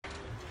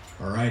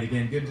All right,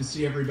 again, good to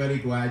see everybody.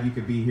 Glad you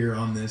could be here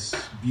on this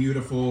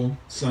beautiful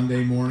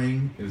Sunday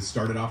morning. It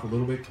started off a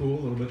little bit cool, a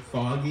little bit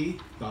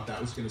foggy. Thought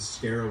that was going to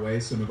scare away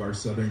some of our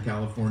Southern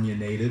California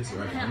natives.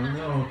 They're like, I don't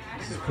know,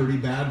 this is pretty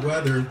bad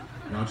weather.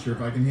 Not sure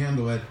if I can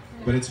handle it.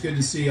 But it's good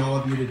to see all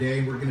of you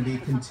today. We're going to be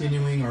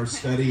continuing our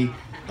study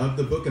of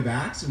the book of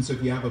Acts. And so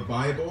if you have a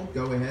Bible,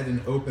 go ahead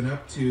and open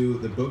up to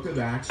the book of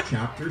Acts,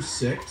 chapter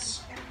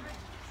 6.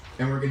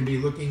 And we're going to be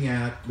looking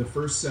at the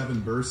first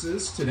 7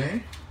 verses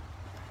today.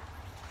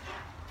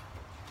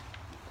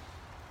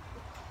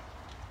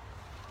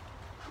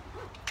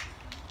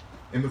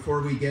 And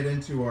before we get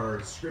into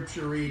our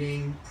scripture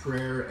reading,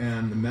 prayer,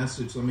 and the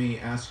message, let me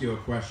ask you a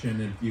question.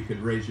 And if you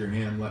could raise your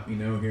hand, let me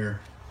know here.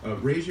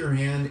 Raise your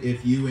hand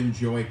if you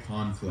enjoy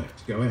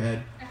conflict. Go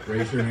ahead.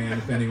 Raise your hand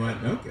if anyone.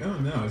 Okay. Oh,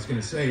 no. I was going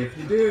to say if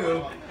you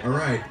do. All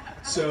right.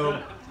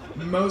 So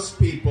most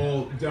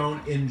people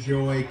don't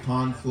enjoy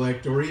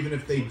conflict, or even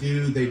if they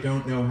do, they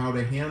don't know how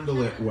to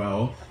handle it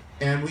well.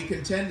 And we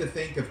can tend to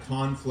think of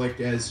conflict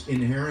as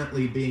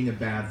inherently being a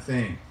bad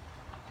thing.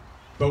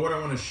 But what I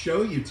want to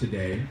show you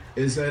today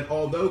is that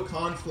although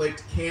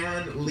conflict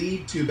can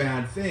lead to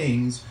bad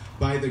things,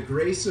 by the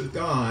grace of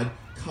God,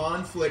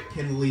 conflict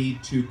can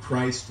lead to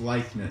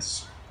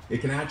Christ-likeness.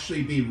 It can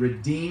actually be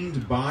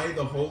redeemed by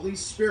the Holy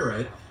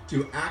Spirit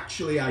to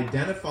actually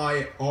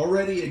identify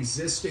already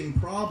existing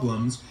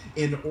problems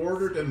in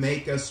order to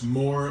make us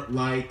more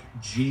like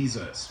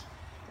Jesus.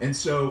 And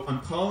so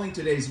I'm calling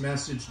today's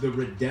message the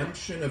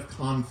redemption of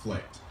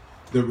conflict.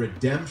 The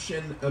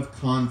redemption of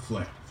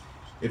conflict.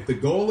 If the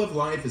goal of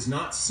life is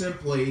not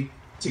simply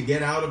to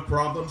get out of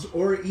problems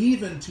or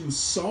even to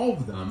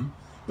solve them,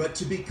 but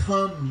to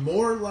become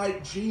more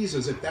like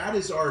Jesus, if that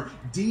is our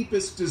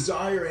deepest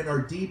desire and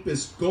our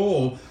deepest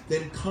goal,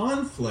 then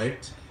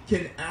conflict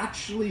can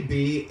actually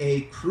be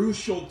a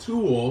crucial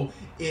tool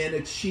in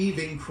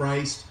achieving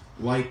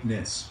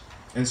Christ-likeness.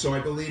 And so I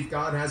believe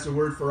God has a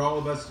word for all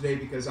of us today,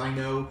 because I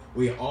know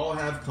we all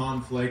have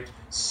conflict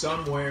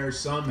somewhere,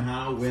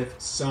 somehow, with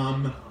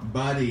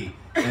somebody.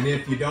 And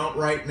if you don't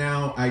right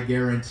now, I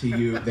guarantee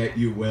you that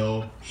you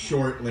will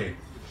shortly.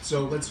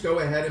 So let's go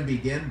ahead and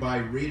begin by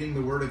reading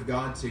the Word of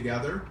God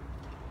together,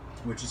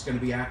 which is going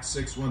to be Acts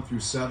 6, 1 through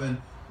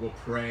 7. We'll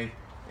pray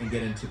and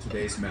get into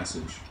today's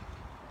message.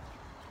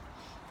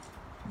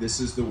 This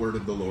is the Word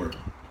of the Lord.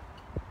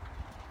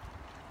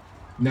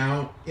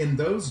 Now, in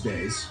those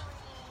days,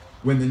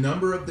 when the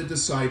number of the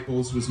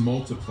disciples was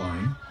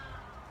multiplying,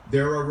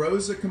 there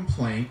arose a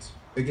complaint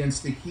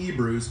against the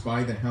Hebrews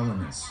by the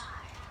Hellenists,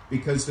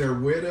 because their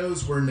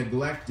widows were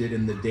neglected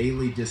in the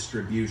daily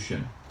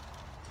distribution.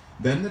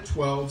 Then the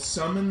 12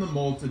 summoned the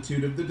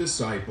multitude of the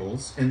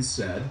disciples and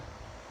said,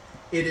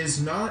 "It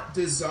is not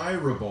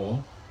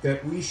desirable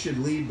that we should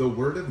leave the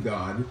word of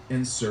God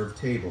and serve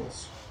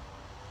tables.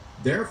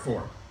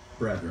 Therefore,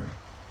 brethren,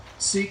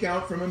 seek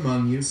out from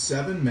among you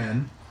 7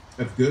 men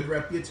of good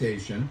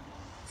reputation,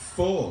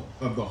 full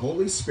of the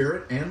Holy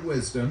Spirit and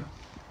wisdom,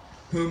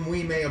 whom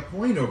we may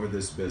appoint over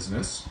this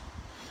business,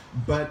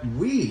 but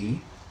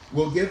we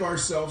will give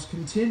ourselves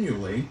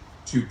continually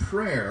to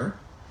prayer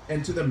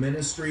and to the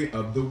ministry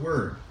of the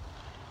word."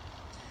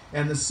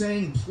 And the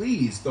saying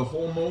pleased the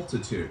whole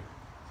multitude.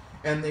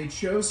 And they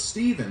chose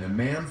Stephen, a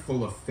man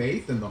full of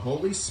faith and the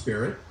Holy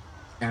Spirit,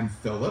 and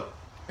Philip,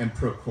 and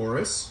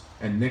Prochorus,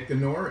 and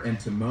Nicanor, and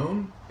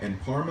Timon,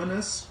 and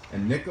Parmenas,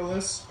 and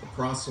Nicholas, a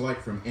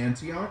proselyte from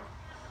Antioch,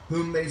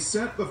 whom they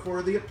set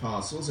before the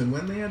apostles, and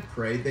when they had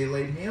prayed, they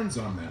laid hands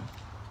on them.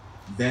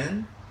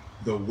 Then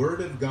the word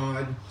of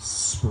God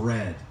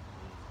spread,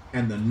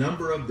 and the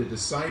number of the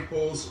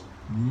disciples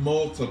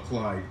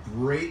multiplied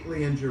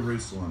greatly in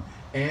Jerusalem,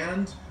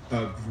 and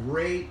a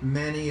great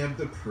many of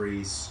the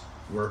priests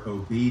were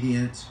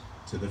obedient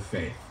to the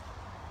faith.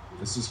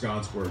 This is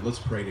God's word. Let's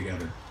pray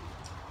together.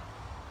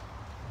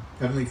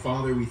 Heavenly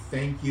Father, we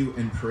thank you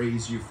and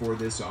praise you for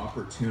this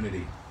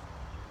opportunity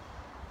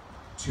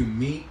to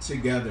meet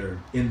together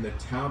in the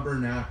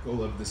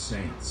tabernacle of the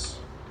saints,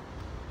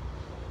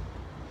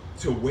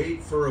 to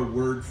wait for a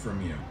word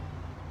from you,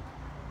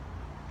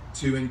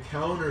 to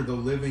encounter the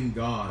living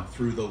God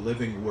through the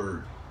living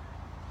word.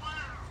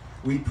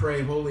 We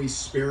pray, Holy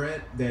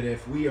Spirit, that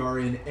if we are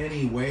in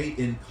any way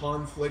in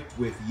conflict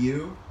with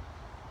you,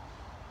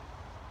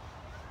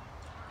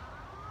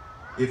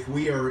 if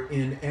we are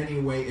in any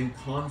way in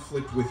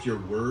conflict with your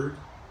word,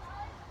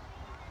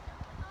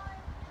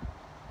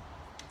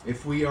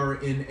 if we are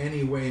in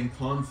any way in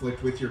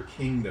conflict with your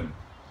kingdom,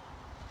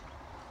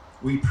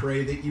 we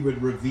pray that you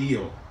would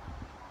reveal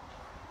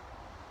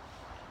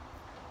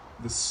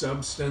the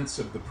substance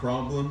of the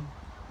problem.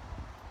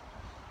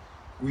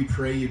 We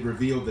pray you'd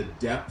reveal the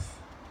depth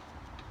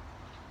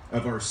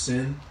of our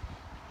sin.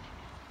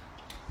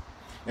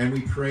 And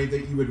we pray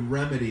that you would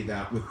remedy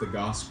that with the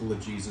gospel of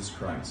Jesus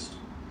Christ.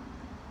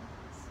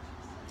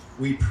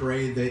 We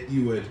pray that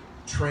you would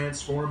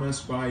transform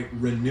us by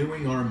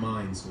renewing our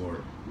minds,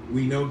 Lord.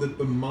 We know that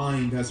the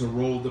mind has a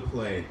role to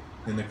play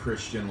in the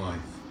Christian life.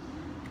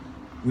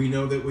 We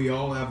know that we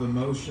all have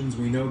emotions.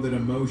 We know that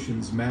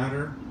emotions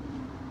matter.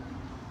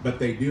 but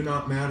they do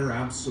not matter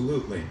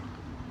absolutely.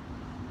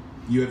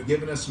 You have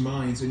given us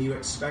minds, and you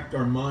expect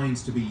our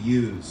minds to be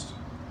used.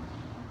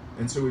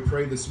 And so we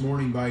pray this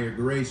morning, by your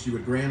grace, you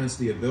would grant us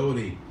the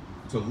ability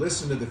to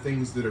listen to the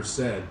things that are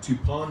said, to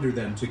ponder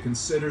them, to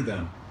consider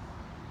them,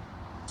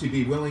 to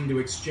be willing to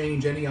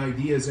exchange any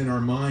ideas in our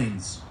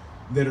minds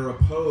that are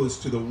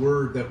opposed to the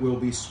word that will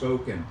be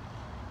spoken.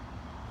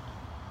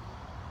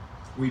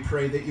 We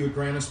pray that you would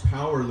grant us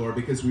power, Lord,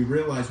 because we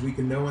realize we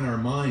can know in our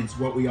minds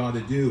what we ought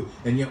to do,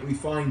 and yet we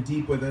find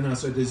deep within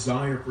us a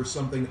desire for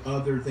something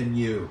other than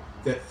you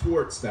that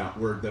thwarts that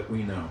word that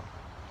we know.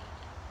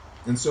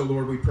 And so,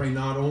 Lord, we pray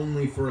not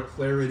only for a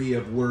clarity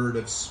of word,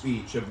 of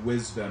speech, of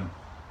wisdom,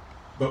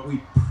 but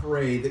we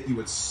pray that you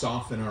would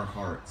soften our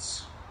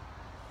hearts.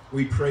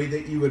 We pray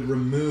that you would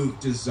remove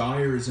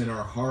desires in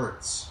our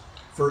hearts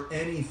for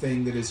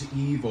anything that is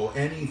evil,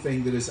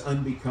 anything that is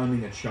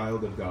unbecoming a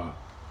child of God.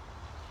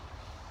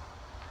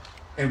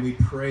 And we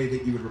pray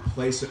that you would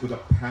replace it with a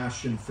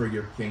passion for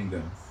your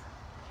kingdom,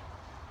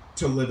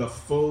 to live a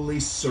fully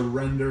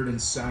surrendered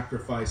and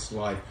sacrificed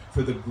life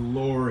for the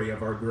glory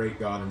of our great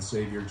God and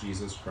Savior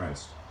Jesus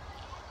Christ.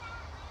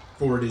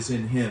 For it is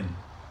in him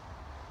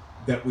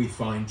that we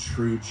find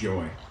true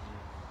joy.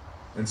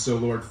 And so,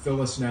 Lord,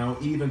 fill us now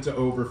even to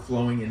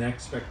overflowing in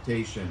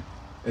expectation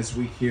as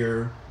we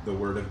hear the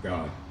word of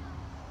God.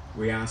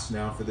 We ask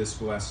now for this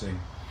blessing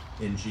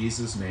in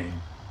Jesus' name.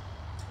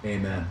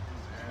 Amen.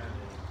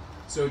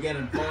 So again,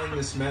 I'm calling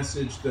this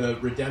message the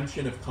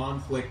redemption of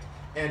conflict.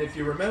 And if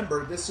you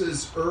remember, this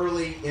is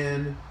early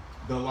in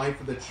the life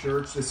of the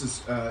church. This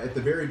is at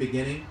the very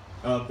beginning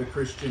of the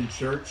Christian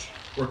church.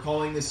 We're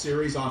calling this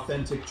series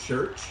Authentic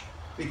Church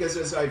because,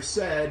 as I've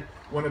said,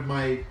 one of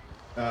my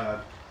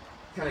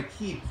kind of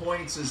key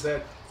points is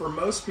that for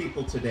most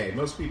people today,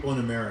 most people in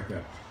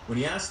America, when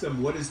you ask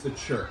them, what is the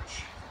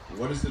church?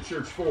 What is the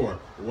church for?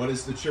 What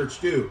does the church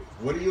do?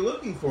 What are you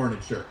looking for in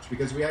a church?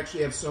 Because we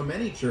actually have so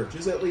many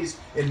churches, at least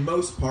in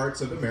most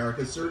parts of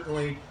America,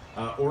 certainly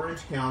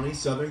Orange County,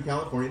 Southern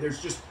California,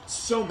 there's just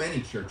so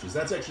many churches.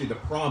 That's actually the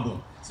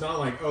problem. It's not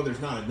like, oh, there's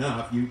not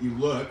enough. You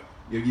look,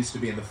 you used to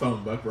be in the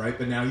phone book, right?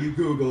 But now you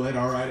Google it.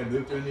 All right, I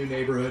moved to a new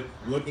neighborhood.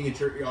 I'm looking at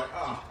church. You're like,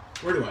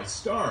 where do I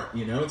start?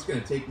 You know, it's going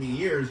to take me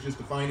years just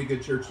to find a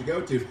good church to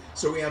go to.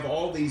 So we have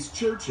all these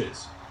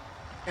churches.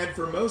 And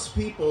for most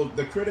people,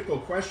 the critical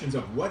questions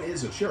of what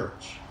is a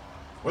church,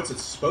 what's it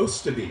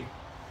supposed to be,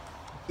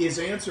 is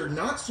answered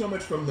not so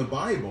much from the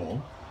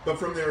Bible, but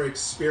from their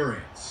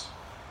experience.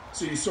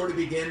 So you sort of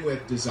begin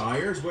with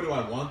desires. What do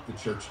I want the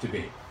church to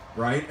be,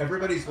 right?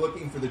 Everybody's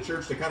looking for the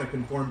church to kind of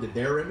conform to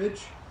their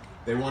image.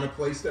 They want a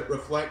place that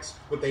reflects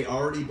what they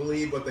already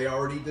believe, what they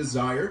already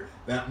desire.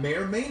 That may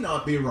or may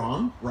not be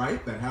wrong,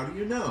 right? But how do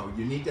you know?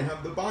 You need to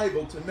have the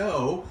Bible to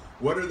know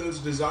what are those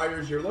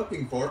desires you're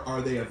looking for.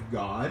 Are they of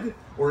God?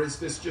 Or is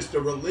this just a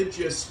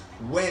religious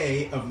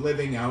way of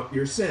living out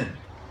your sin?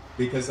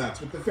 Because that's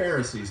what the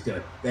Pharisees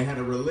did. They had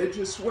a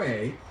religious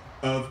way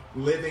of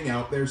living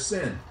out their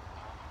sin.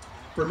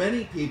 For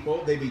many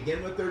people, they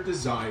begin with their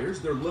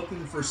desires. They're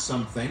looking for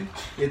something.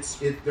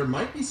 There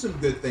might be some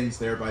good things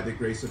there by the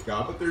grace of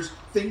God, but there's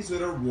things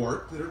that are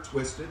warped, that are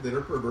twisted, that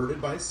are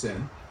perverted by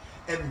sin.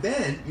 And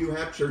then you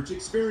have church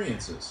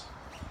experiences.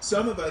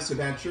 Some of us have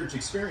had church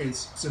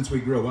experience since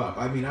we grew up.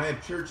 I mean, I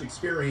have church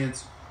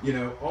experience,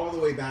 all the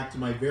way back to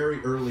my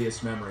very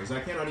earliest memories. I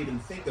cannot even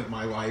think of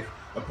my life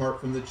apart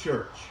from the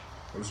church.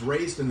 I was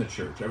raised in the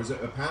church. I was a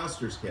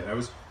pastor's kid. I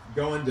was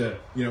going to,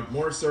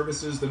 more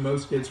services than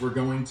most kids were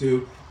going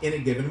to in a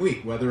given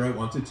week, whether I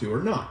wanted to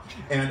or not.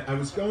 And I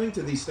was going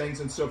to these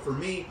things, and so for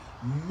me,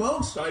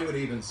 I would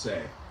even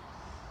say,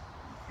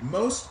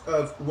 most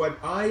of what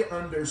I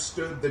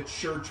understood the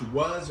church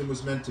was and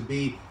was meant to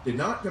be did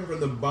not come from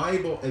the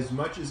Bible as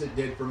much as it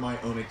did from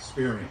my own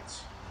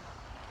experience.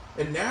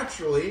 And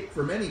naturally,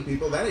 for many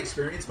people, that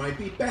experience might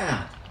be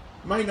bad.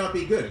 It might not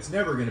be good. It's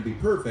never going to be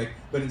perfect,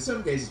 but in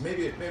some cases,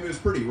 maybe it was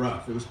pretty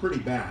rough. It was pretty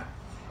bad.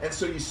 And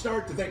so you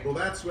start to think, well,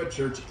 that's what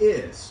church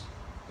is.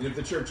 And if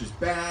the church is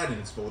bad, and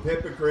it's full of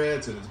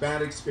hypocrites, and it's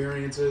bad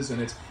experiences,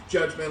 and it's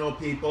judgmental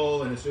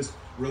people, and it's just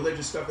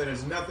religious stuff that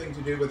has nothing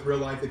to do with real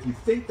life, if you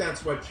think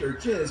that's what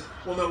church is,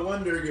 well, no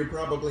wonder you're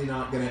probably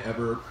not going to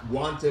ever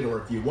want it,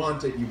 or if you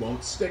want it, you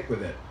won't stick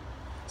with it.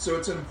 So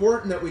it's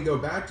important that we go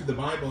back to the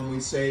Bible and we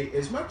say,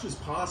 as much as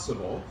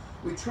possible,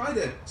 we try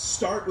to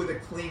start with a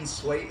clean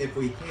slate if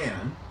we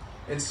can,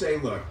 and say,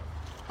 look,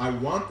 I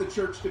want the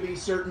church to be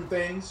certain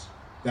things.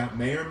 That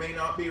may or may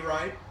not be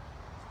right.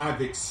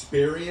 I've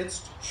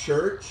experienced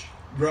church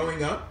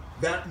growing up.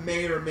 That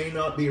may or may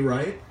not be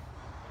right.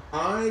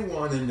 I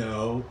want to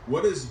know,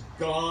 what does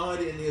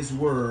God in His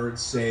Word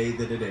say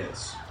that it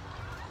is?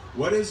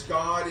 What does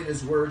God in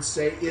His Word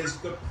say is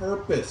the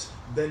purpose,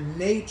 the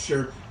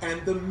nature,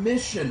 and the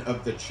mission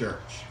of the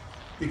church?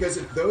 Because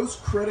if those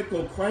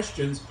critical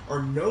questions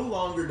are no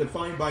longer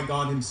defined by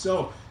God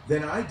Himself,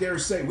 then I dare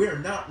say we're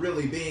not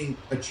really being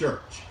a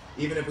church.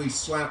 Even if we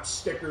slap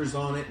stickers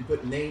on it and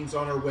put names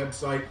on our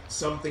website,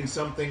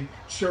 something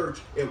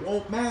church, it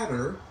won't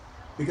matter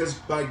Because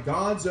by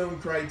God's own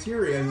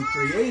criteria, who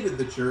created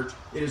the church,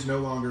 it is no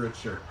longer a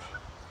church.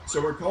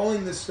 So we're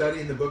calling this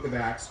study in the book of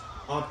Acts,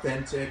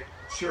 Authentic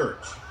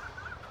Church.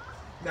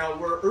 Now,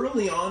 we're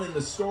early on in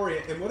the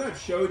story, and what I've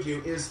showed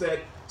you is that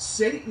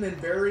Satan in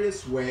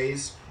various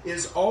ways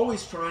is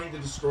always trying to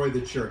destroy the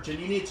church, and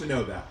you need to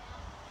know that.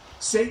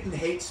 Satan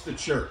hates the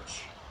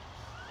church.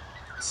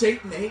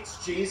 Satan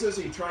hates Jesus.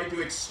 He tried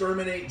to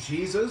exterminate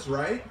Jesus,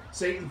 right?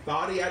 Satan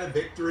thought he had a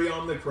victory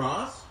on the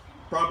cross.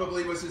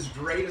 Probably was his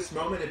greatest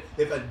moment.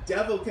 If a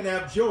devil can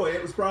have joy,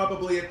 it was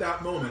probably at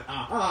that moment.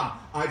 Aha,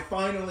 I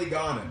finally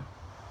got him.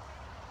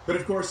 But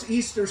of course,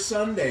 Easter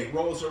Sunday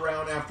rolls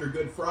around after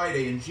Good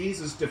Friday, and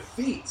Jesus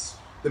defeats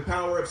the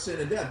power of sin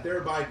and death,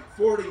 thereby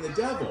thwarting the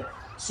devil.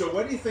 So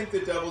what do you think the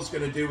devil's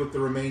going to do with the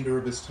remainder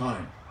of his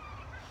time?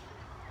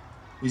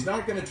 He's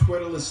not going to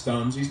twiddle his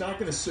thumbs. He's not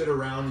going to sit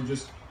around and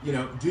just,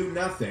 do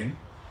nothing.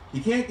 He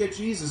can't get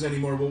Jesus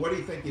anymore. Well, what do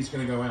you think he's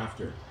going to go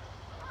after?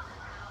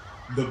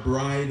 The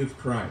bride of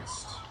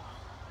Christ,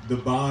 the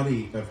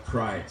body of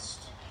Christ,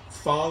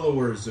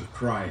 followers of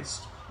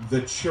Christ,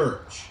 the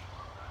church.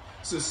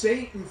 So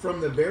Satan from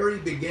the very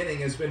beginning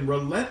has been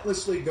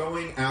relentlessly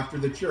going after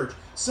the church.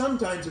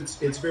 Sometimes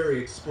it's very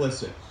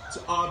explicit. It's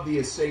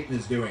obvious Satan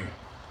is doing it.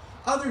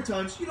 Other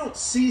times you don't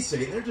see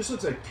Satan. It just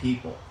looks like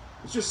people.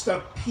 It's just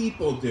stuff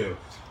people do.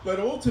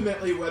 But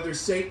ultimately, whether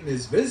Satan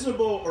is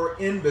visible or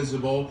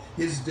invisible,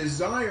 his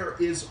desire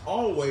is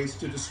always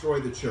to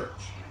destroy the church.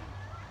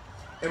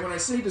 And when I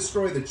say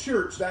destroy the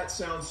church, that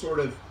sounds sort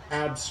of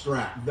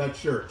abstract, the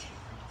church.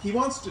 He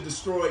wants to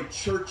destroy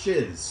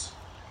churches,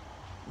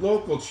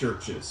 local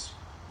churches.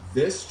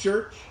 This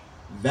church,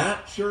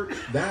 that church,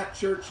 that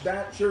church,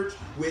 that church,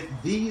 with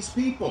these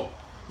people.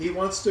 He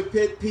wants to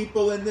pit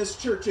people in this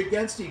church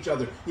against each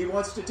other. He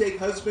wants to take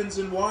husbands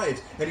and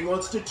wives, and he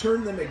wants to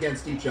turn them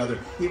against each other.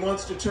 He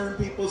wants to turn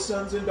people's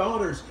sons and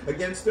daughters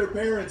against their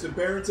parents, and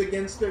parents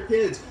against their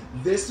kids.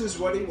 This is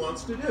what he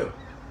wants to do.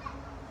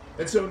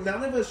 And so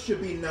none of us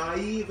should be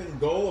naive and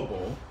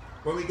gullible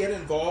when we get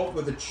involved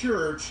with a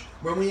church,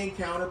 when we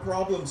encounter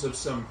problems of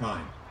some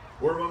kind,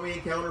 or when we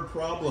encounter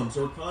problems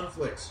or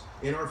conflicts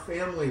in our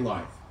family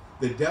life.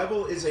 The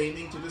devil is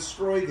aiming to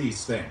destroy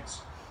these things.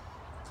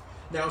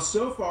 Now,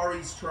 so far,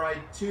 he's tried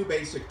two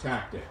basic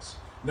tactics.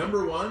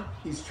 Number one,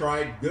 he's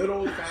tried good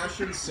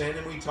old-fashioned sin,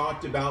 and we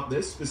talked about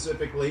this,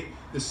 specifically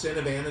the sin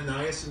of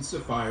Ananias and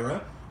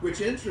Sapphira,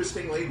 which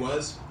interestingly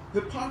was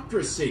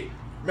hypocrisy.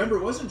 Remember,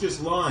 it wasn't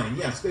just lying.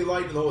 Yes, they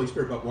lied to the Holy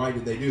Spirit, but why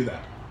did they do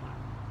that?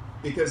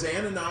 Because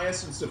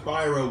Ananias and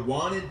Sapphira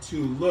wanted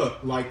to look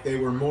like they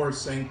were more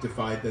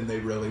sanctified than they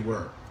really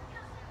were.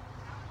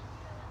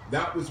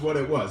 That was what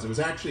it was. It was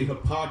actually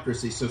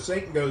hypocrisy. So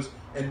Satan goes,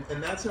 and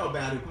that's how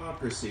bad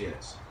hypocrisy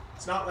is.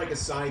 It's not like a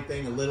side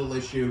thing, a little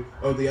issue.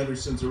 Oh, the other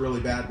sins are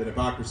really bad, but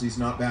hypocrisy's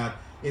not bad.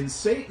 In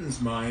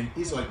Satan's mind,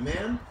 he's like,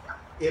 man,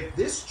 if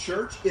this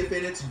church, if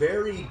in its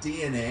very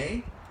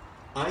DNA,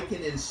 I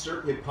can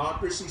insert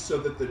hypocrisy so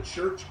that the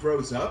church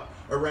grows up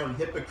around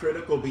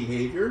hypocritical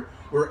behavior,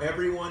 where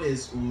everyone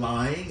is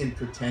lying and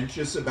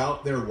pretentious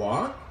about their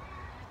walk,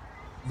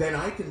 then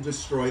I can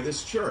destroy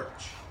this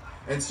church.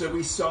 And so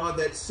we saw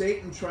that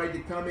Satan tried to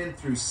come in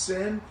through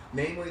sin,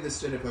 namely the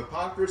sin of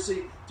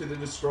hypocrisy, to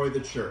destroy the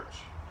church.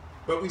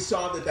 But we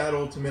saw that that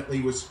ultimately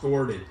was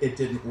thwarted. It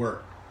didn't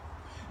work.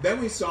 Then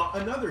we saw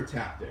another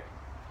tactic.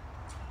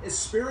 As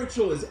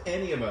spiritual as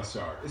any of us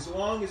are, as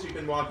long as you've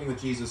been walking with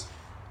Jesus,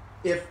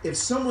 if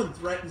someone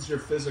threatens your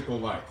physical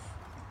life,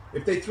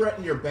 if they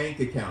threaten your bank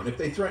account, if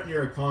they threaten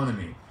your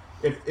economy,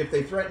 if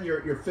they threaten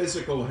your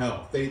physical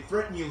health, they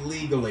threaten you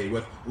legally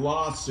with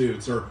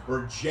lawsuits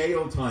or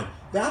jail time,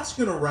 that's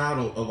going to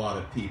rattle a lot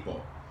of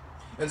people.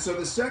 And so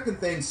the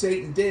second thing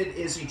Satan did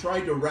is he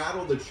tried to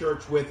rattle the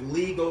church with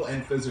legal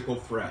and physical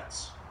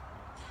threats.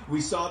 We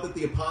saw that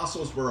the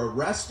apostles were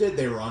arrested,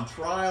 they were on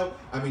trial.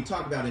 I mean,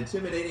 talk about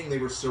intimidating. They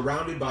were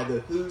surrounded by the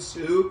who's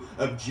who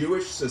of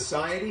Jewish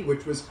society,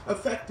 which was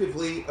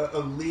effectively a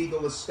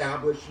legal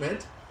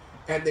establishment.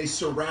 And they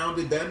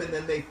surrounded them, and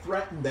then they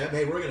threatened them,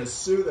 hey, we're going to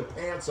sue the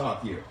pants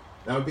off you.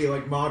 That would be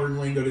like modern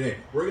lingo today.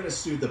 We're going to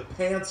sue the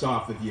pants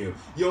off of you.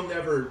 You'll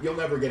never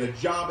get a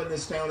job in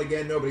this town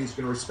again. Nobody's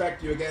going to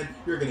respect you again.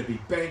 You're going to be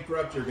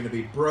bankrupt. You're going to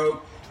be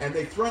broke. And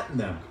they threatened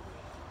them.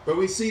 But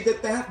we see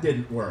that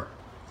didn't work.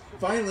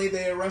 Finally,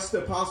 they arrest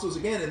the apostles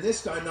again, and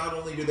this time not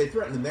only do they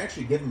threaten them, they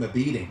actually give them a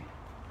beating.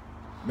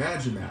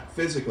 Imagine that,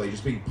 physically,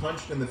 just being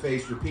punched in the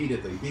face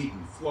repeatedly,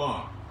 beaten,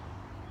 flogged,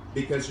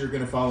 because you're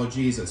going to follow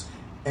Jesus.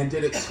 And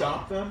did it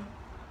stop them?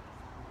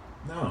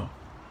 No.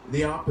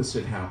 The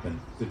opposite happened.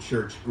 The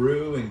church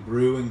grew and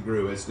grew and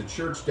grew. As the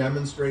church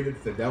demonstrated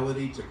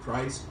fidelity to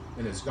Christ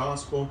and his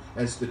gospel,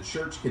 as the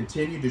church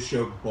continued to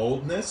show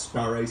boldness,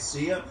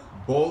 parousia,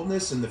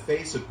 boldness in the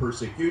face of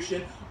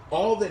persecution,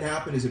 all that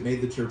happened is it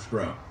made the church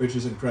grow, which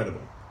is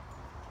incredible.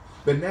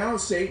 But now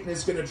Satan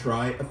is going to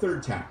try a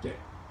third tactic.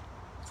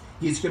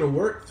 He's going to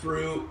work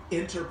through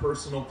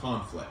interpersonal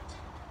conflict.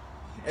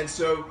 And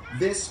so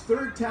this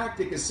third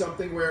tactic is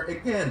something where,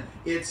 again,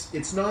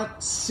 it's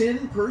not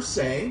sin per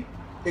se,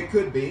 It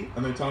could be,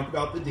 I'm going to talk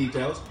about the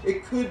details,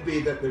 it could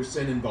be that there's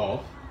sin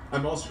involved.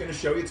 I'm also going to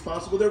show you it's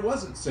possible there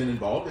wasn't sin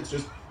involved. It's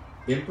just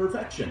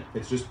imperfection.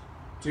 It's just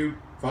two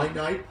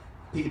finite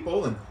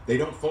people, and they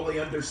don't fully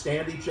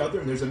understand each other,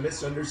 and there's a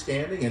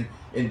misunderstanding. And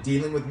in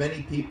dealing with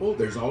many people,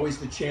 there's always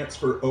the chance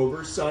for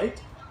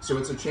oversight. So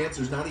it's a chance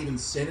there's not even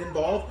sin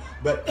involved,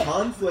 but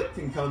conflict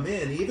can come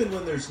in even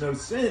when there's no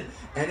sin,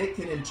 and it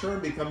can in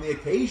turn become the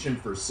occasion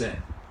for sin.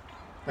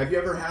 Have you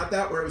ever had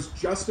that where it was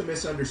just a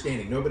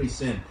misunderstanding, nobody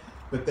sinned,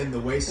 but then the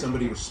way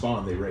somebody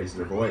responded, they raised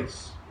their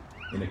voice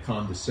in a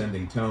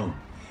condescending tone.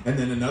 And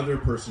then another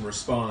person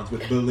responds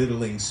with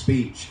belittling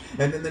speech.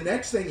 And then the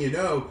next thing you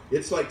know,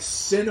 it's like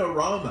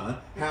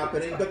sinorama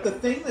happening. But the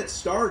thing that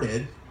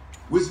started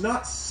was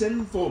not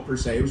sinful per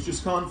se. It was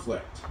just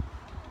conflict.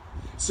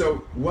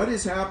 So what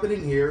is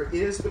happening here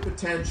is the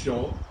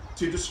potential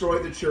to destroy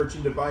the church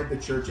and divide the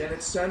church. And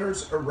it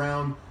centers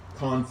around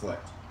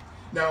conflict.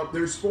 Now,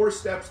 there's 4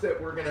 steps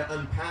that we're going to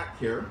unpack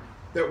here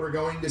that we're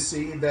going to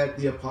see that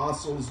the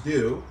apostles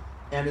do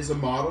and is a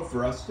model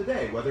for us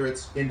today, whether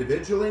it's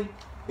individually,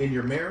 in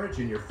your marriage,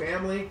 in your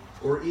family,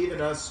 or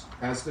even us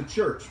as the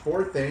church.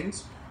 4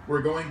 things.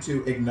 We're going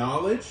to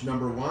acknowledge,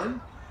 number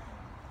 1.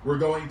 We're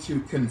going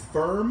to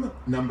confirm,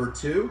 number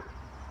 2.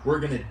 We're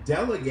going to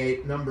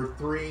delegate, number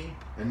 3.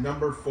 And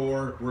number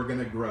 4, we're going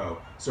to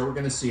grow. So we're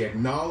going to see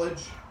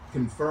acknowledge,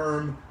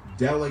 confirm,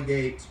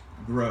 delegate,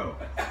 grow.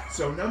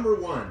 So number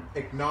 1,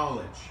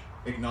 acknowledge.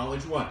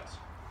 Acknowledge what?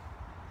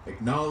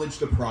 Acknowledge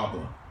the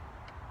problem.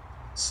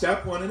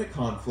 Step 1 in a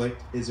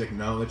conflict is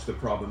acknowledge the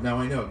problem. Now,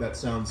 I know that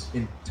sounds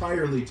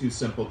entirely too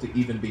simple to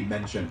even be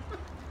mentioned,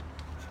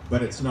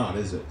 but it's not,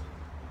 is it?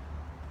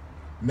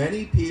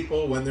 Many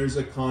people, when there's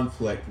a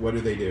conflict, what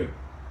do?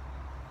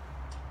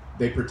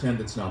 They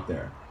pretend it's not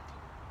there.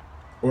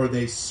 Or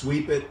they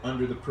sweep it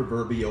under the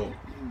proverbial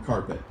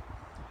carpet.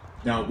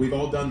 Now, we've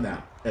all done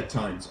that at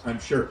times, I'm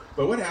sure.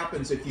 But what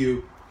happens if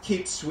you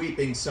keep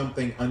sweeping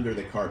something under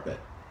the carpet?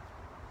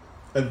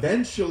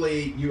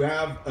 Eventually, you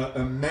have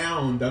a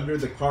mound under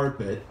the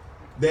carpet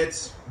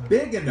that's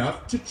big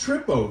enough to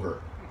trip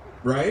over,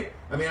 right?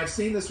 I mean, I've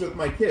seen this with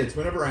my kids.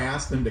 Whenever I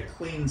ask them to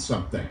clean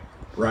something,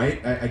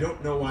 right? I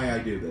don't know why I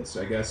do this.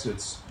 I guess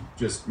it's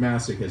just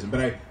masochism.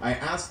 But I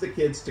ask the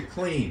kids to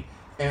clean,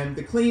 and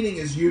the cleaning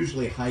is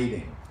usually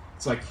hiding.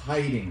 It's like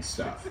hiding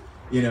stuff.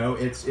 You know,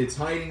 it's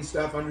hiding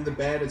stuff under the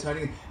bed, it's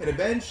hiding, and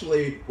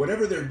eventually,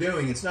 whatever they're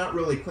doing, it's not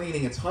really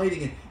cleaning, it's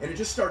hiding it, and it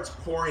just starts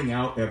pouring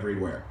out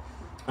everywhere.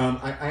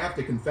 I have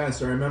to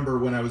confess, I remember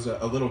when I was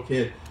a little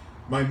kid,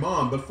 my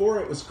mom, before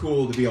it was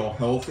cool to be all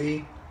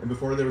healthy, and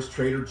before there was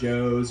Trader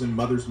Joe's and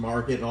Mother's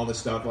Market and all this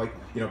stuff, like,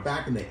 you know,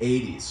 back in the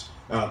 80s,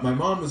 my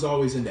mom was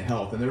always into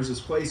health, and there was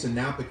this place in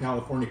Napa,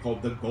 California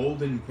called the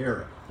Golden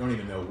Carrot. Don't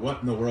even know what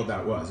in the world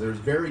that was. There was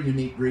a very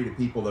unique breed of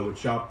people that would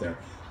shop there.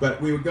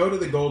 But we would go to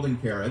the Golden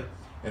Carrot,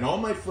 and all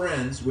my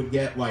friends would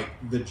get, like,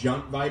 the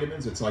junk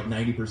vitamins. It's like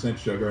 90%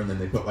 sugar, and then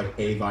they put, like,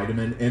 a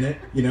vitamin in it,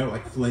 you know,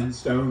 like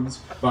Flintstones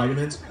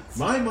vitamins.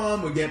 My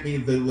mom would get me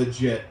the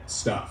legit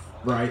stuff,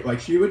 right? Like,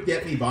 she would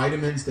get me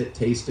vitamins that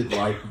tasted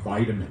like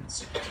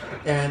vitamins.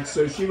 And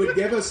so she would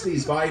give us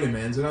these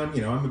vitamins, and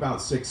I'm about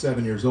 6,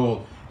 7 years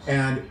old,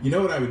 and you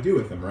know what I would do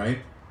with them, right?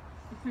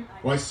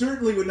 Well, I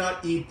certainly would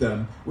not eat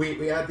them.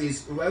 We had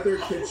these leather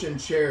kitchen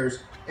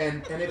chairs,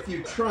 and if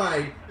you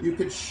tried, you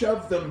could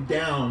shove them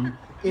down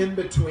in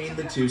between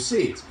the 2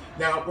 seats.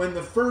 Now, when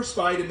the first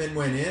vitamin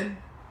went in,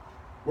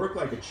 worked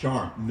like a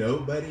charm.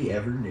 Nobody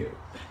ever knew.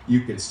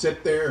 You could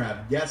sit there,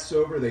 have guests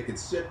over, they could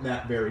sit in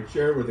that very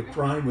chair where the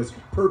crime was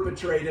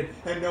perpetrated,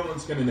 and no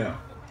one's going to know.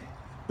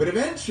 But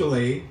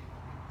eventually,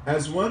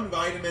 as one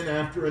vitamin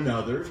after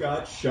another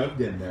got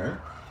shoved in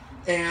there,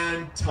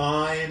 and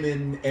time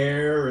and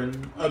air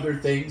and other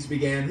things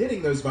began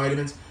hitting those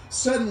vitamins,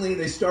 suddenly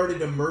they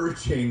started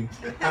emerging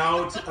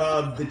out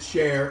of the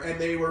chair, and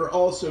they were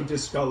also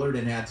discolored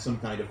and had some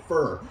kind of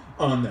fur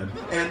on them.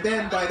 And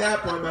then by that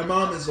point, my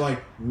mom is like,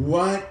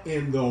 what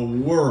in the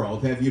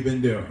world have you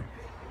been doing?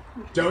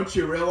 Don't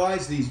you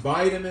realize these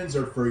vitamins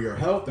are for your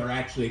health? They're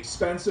actually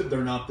expensive.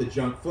 They're not the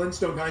junk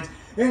Flintstone kinds.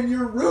 And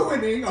you're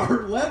ruining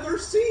our leather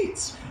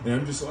seats. And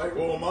I'm just like,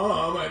 well,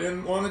 Mom, I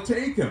didn't want to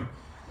take them.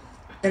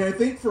 And I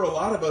think for a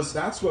lot of us,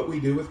 that's what we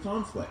do with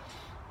conflict.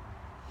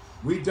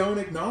 We don't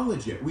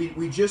acknowledge it.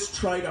 We just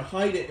try to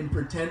hide it and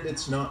pretend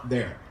it's not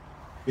there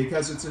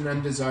because it's an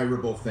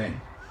undesirable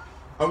thing.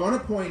 I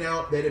want to point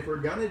out that if we're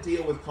going to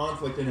deal with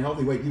conflict in a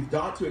healthy way, you've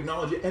got to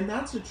acknowledge it, and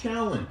that's a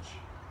challenge.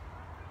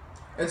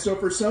 And so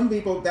for some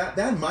people,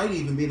 that might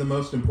even be the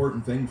most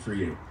important thing for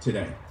you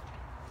today,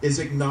 is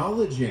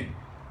acknowledging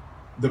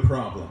the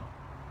problem.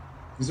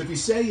 Because if you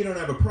say you don't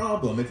have a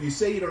problem, if you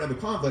say you don't have a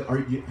conflict,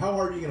 how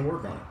hard are you going to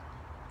work on it?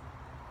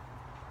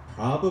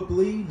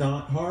 Probably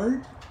not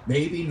hard,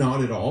 maybe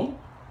not at all,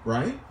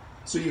 right?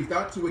 So you've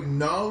got to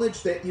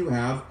acknowledge that you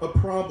have a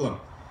problem.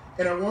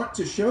 And I want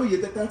to show you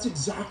that that's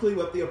exactly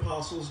what the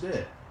apostles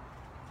did.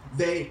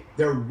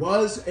 There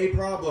was a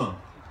problem.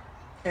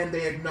 and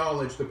they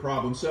acknowledge the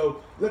problem.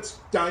 So let's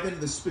dive into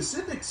the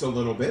specifics a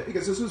little bit,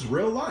 because this is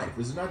real life.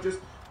 This is not just,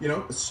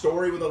 a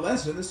story with a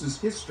lesson. This is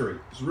history.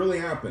 This really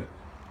happened.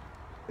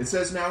 It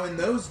says, now in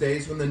those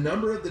days when the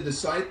number of the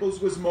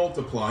disciples was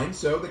multiplying,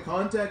 so the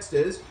context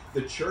is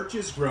the church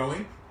is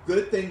growing,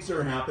 good things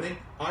are happening.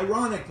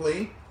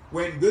 Ironically,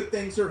 when good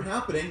things are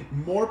happening,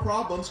 more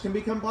problems can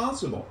become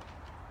possible.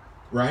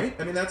 Right?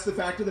 I mean, that's the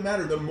fact of the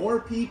matter. The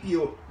more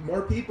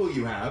people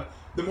you have,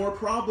 the more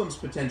problems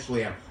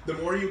potentially have. The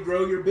more you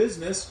grow your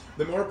business,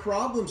 the more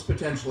problems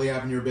potentially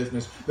have in your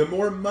business. The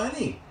more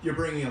money you're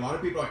bringing in. A lot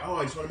of people are like,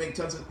 I just want to make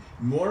tons of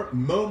more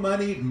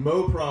money,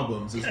 mo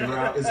problems, is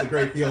the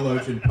great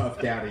theologian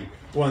Puff Daddy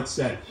once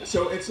said.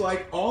 So it's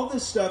like all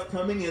this stuff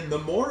coming in, the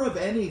more of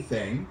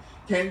anything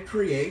can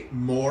create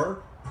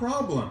more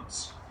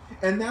problems.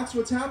 And that's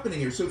what's happening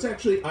here. So it's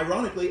actually,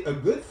 ironically, a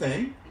good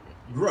thing,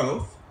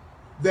 growth,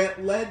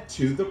 that led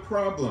to the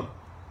problem.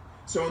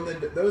 So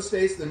in those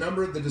days, the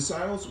number of the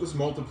disciples was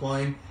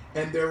multiplying,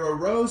 and there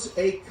arose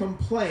a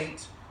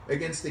complaint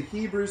against the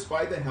Hebrews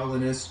by the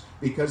Hellenists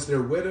because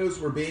their widows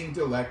were being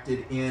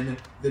neglected in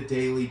the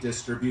daily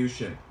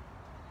distribution.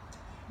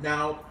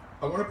 Now,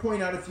 I want to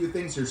point out a few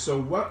things here. So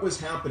what was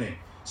happening?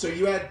 So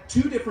you had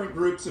two different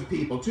groups of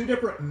people, two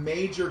different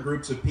major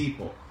groups of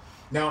people.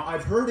 Now,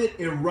 I've heard it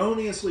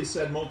erroneously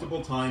said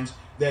multiple times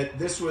that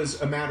this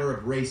was a matter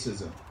of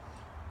racism.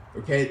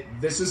 Okay,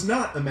 this is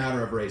not a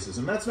matter of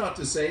racism. That's not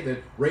to say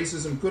that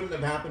racism couldn't have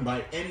happened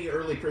by any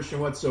early Christian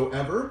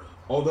whatsoever,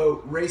 although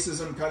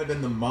racism kind of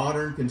in the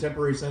modern,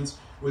 contemporary sense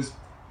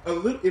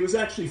it was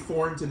actually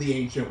foreign to the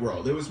ancient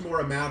world. It was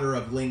more a matter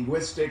of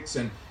linguistics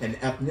and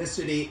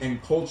ethnicity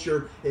and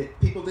culture.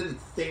 People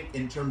didn't think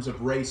in terms of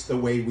race the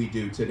way we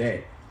do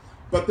today.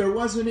 But there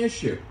was an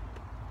issue.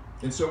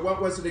 And so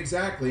what was it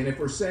exactly? And if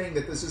we're saying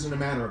that this isn't a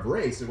matter of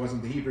race, it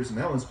wasn't the Hebrews and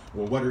the Hellenists,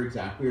 well, what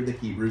exactly are the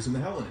Hebrews and the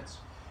Hellenists?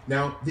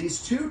 Now,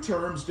 these two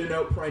terms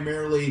denote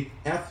primarily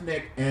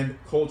ethnic and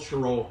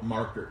cultural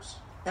markers.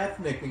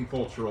 Ethnic and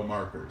cultural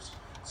markers.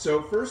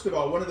 So, first of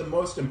all, one of the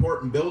most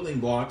important building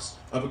blocks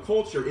of a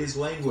culture is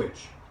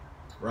language,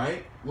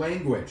 right?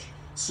 Language.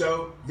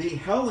 So, the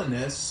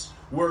Hellenists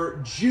were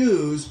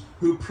Jews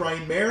who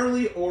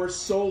primarily or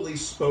solely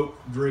spoke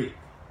Greek.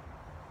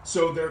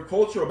 So, their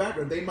cultural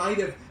background, they might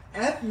have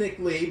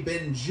ethnically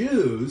been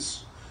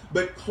Jews,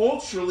 but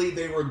culturally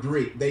they were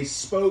Greek. They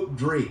spoke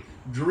Greek.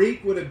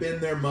 Greek would have been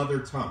their mother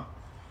tongue.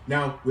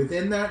 Now,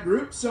 within that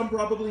group, some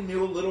probably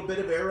knew a little bit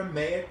of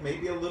Aramaic,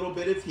 maybe a little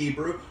bit of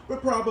Hebrew,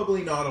 but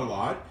probably not a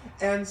lot.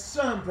 And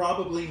some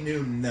probably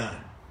knew none.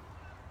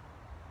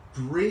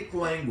 Greek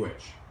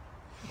language.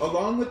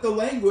 Along with the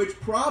language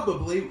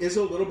probably is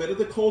a little bit of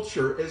the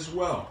culture as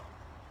well.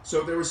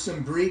 So there was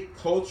some Greek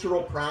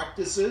cultural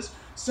practices.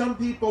 Some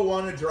people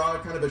want to draw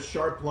kind of a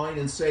sharp line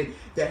and say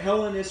the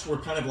Hellenists were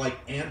kind of like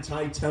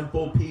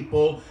anti-temple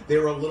people. They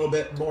were a little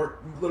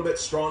bit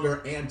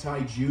stronger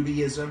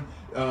anti-Judaism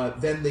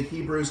than the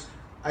Hebrews.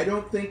 I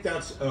don't think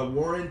that's a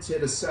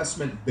warranted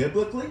assessment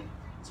biblically.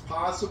 It's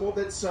possible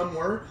that some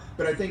were,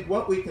 but I think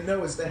what we can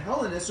know is the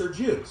Hellenists are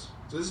Jews.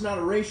 So this is not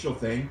a racial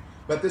thing,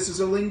 but this is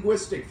a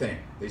linguistic thing.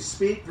 They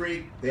speak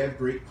Greek, they have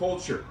Greek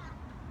culture.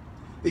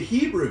 The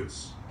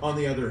Hebrews, on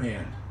the other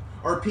hand,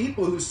 are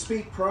people who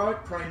speak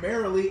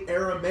primarily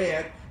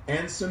Aramaic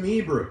and some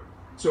Hebrew.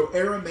 So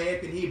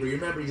Aramaic and Hebrew. You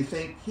remember, you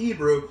think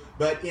Hebrew,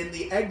 but in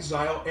the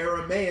exile,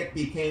 Aramaic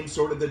became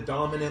sort of the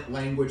dominant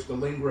language, the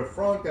lingua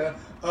franca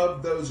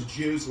of those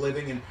Jews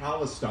living in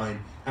Palestine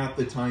at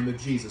the time of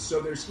Jesus. So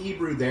there's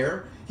Hebrew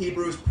there.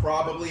 Hebrews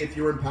probably, if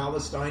you were in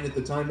Palestine at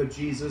the time of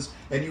Jesus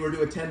and you were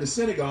to attend a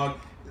synagogue,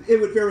 it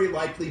would very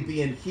likely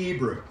be in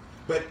Hebrew.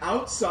 But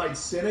outside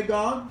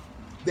synagogue,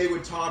 they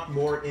would talk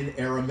more in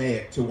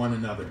Aramaic to one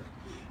another.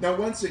 Now,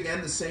 once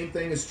again, the same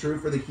thing is true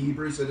for the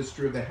Hebrews that is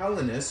true of the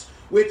Hellenists,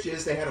 which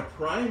is they had a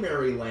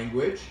primary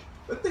language,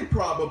 but they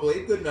probably,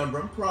 a good number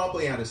of them,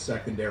 probably had a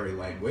secondary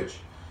language.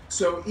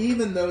 So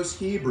even those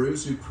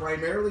Hebrews who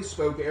primarily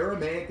spoke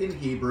Aramaic and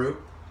Hebrew,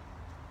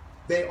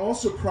 they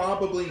also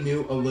probably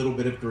knew a little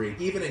bit of Greek.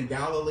 Even in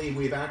Galilee,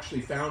 we've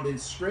actually found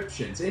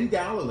inscriptions in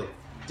Galilee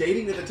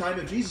dating to the time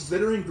of Jesus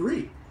that are in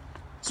Greek.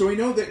 So we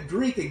know that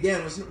Greek,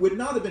 again, would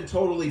not have been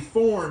totally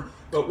foreign,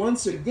 but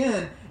once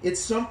again, it's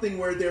something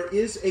where there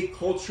is a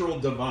cultural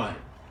divide.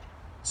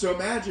 So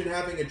imagine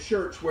having a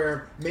church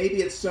where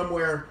maybe it's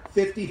somewhere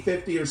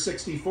 50-50 or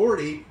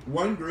 60-40,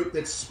 one group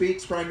that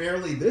speaks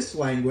primarily this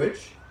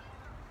language,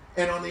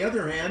 and on the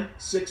other hand,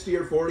 60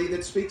 or 40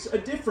 that speaks a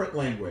different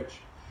language.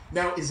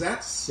 Now, is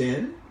that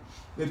sin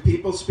that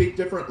people speak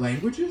different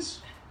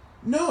languages?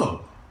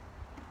 No.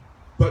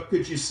 But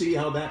could you see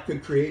how that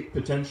could create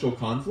potential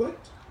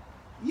conflict?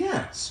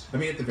 Yes. I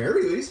mean, at the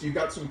very least, you've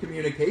got some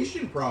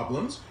communication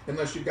problems,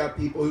 unless you've got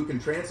people who can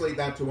translate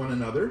that to one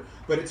another,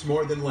 but it's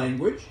more than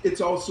language.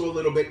 It's also a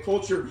little bit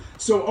culture.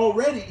 So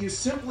already you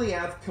simply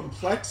have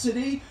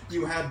complexity,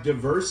 you have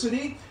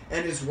diversity,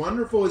 and as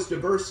wonderful as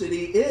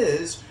diversity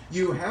is,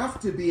 you have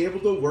to be able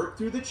to work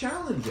through the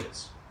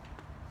challenges.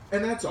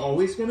 And that's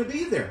always going to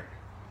be there.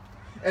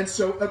 And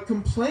so a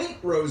complaint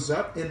rose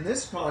up in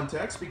this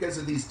context because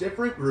of these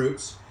different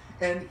groups,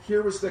 and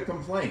here was the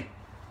complaint.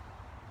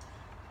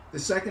 The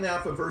second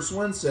half of verse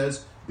 1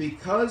 says,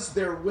 because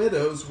their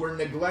widows were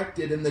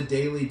neglected in the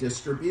daily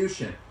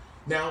distribution.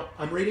 Now,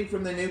 I'm reading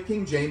from the New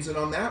King James, and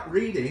on that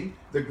reading,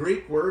 the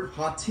Greek word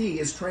hati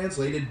is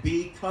translated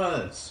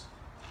because.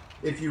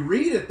 If you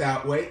read it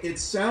that way, it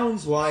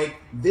sounds like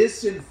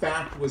this in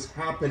fact was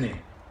happening.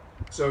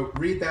 So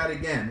read that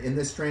again. In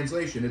this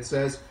translation, it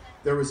says,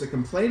 there was a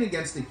complaint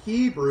against the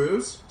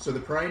Hebrews, so the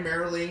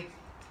primarily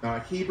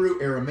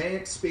Hebrew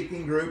Aramaic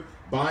speaking group,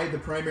 by the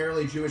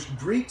primarily Jewish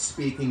Greek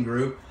speaking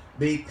group,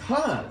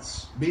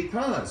 because,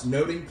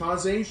 noting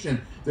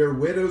causation, their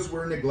widows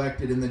were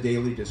neglected in the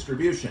daily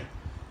distribution.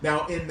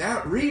 Now, in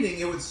that reading,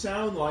 it would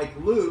sound like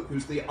Luke,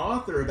 who's the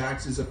author of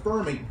Acts, is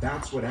affirming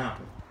that's what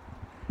happened.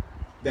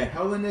 The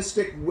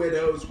Hellenistic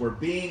widows were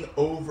being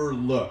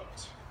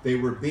overlooked. They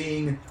were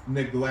being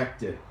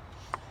neglected.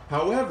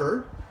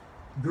 However,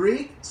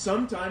 Greek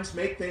sometimes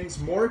make things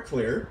more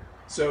clear.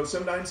 So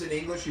sometimes in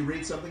English you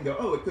read something, go,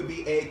 oh, it could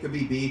be A, it could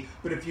be B.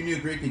 But if you knew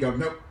Greek, you go,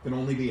 nope, it can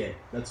only be A.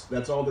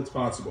 That's all that's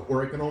possible.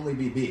 Or it can only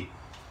be B.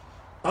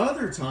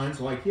 Other times,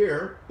 like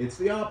here, it's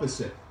the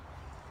opposite.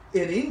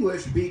 In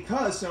English,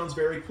 because sounds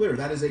very clear.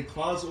 That is a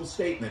causal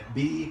statement.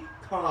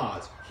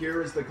 Because.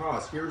 Here is the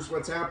cause. Here's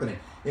what's happening.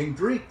 In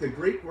Greek, the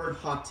Greek word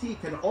hati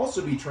can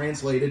also be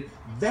translated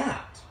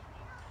that.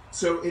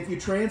 So if you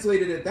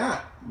translated it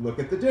that, look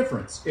at the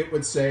difference. It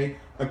would say,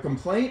 a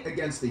complaint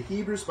against the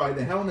Hebrews by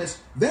the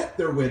Hellenists that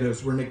their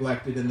widows were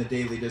neglected in the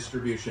daily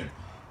distribution.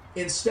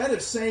 Instead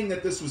of saying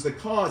that this was the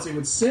cause, it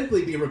would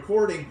simply be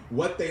recording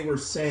what they were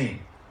saying.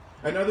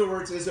 In other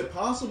words, is it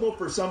possible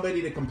for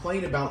somebody to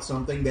complain about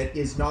something that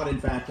is not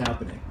in fact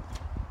happening?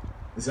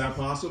 Is that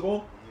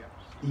possible?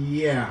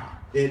 Yeah.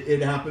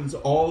 It happens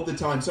all the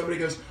time. Somebody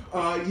goes,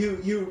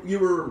 you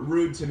were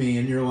rude to me,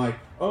 and you're like,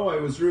 oh, I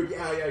was rude.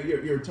 Yeah,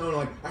 your tone,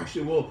 like,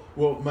 actually,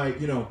 well,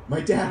 my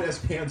dad has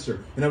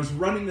cancer, and I was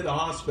running to the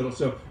hospital,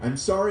 so I'm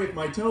sorry if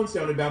my tone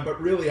sounded bad, but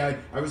really, I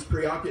was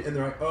preoccupied, and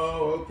they're like,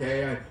 oh,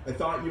 okay, I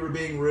thought you were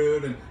being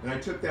rude, and I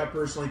took that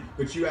personally,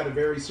 but you had a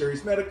very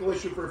serious medical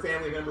issue for a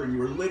family member, and you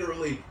were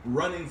literally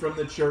running from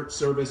the church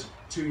service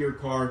to your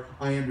car.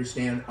 I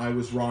understand I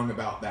was wrong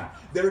about that.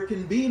 There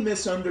can be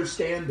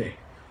misunderstanding.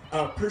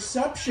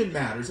 Perception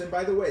matters, and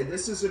by the way,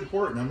 this is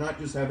important. I'm not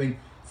just having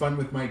fun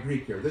with my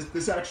Greek here.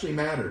 This actually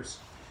matters.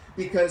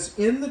 Because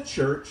in the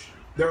church,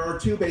 there are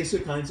two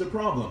basic kinds of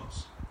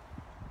problems.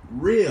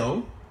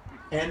 Real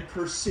and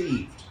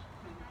perceived.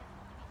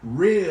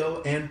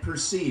 Real and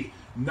perceived.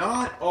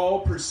 Not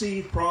all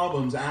perceived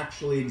problems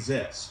actually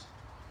exist.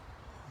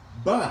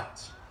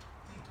 But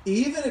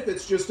even if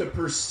it's just a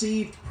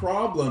perceived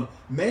problem,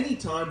 many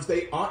times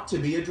they ought to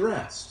be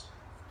addressed.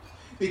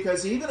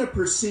 Because even a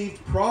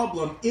perceived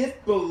problem,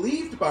 if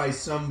believed by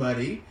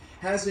somebody,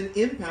 has an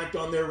impact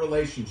on their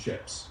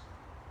relationships.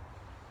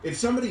 If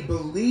somebody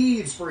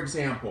believes, for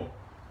example,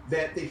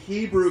 that the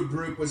Hebrew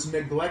group was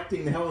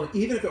neglecting the Hellenists,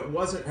 even if it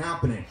wasn't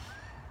happening,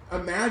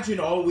 imagine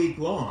all week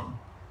long,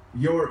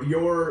 you're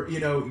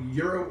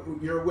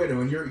a widow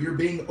and you're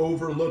being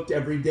overlooked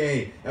every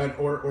day,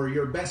 or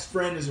your best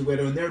friend is a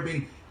widow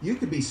and you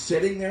could be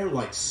sitting there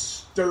like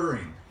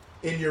stirring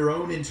in your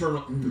own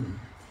internal.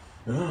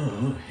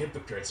 Oh,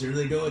 hypocrites, here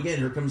they go again.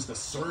 Here comes the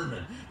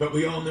sermon. But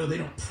we all know they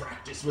don't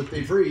practice what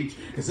they preach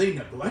because they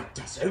neglect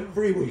us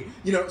every week.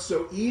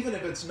 So even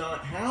if it's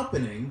not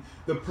happening,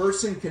 the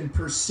person can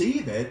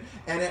perceive it,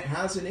 and it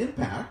has an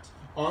impact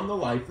on the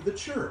life of the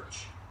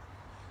church.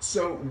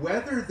 So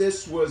whether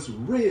this was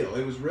real,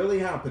 it was really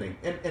happening,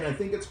 and I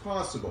think it's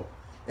possible.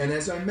 And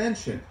as I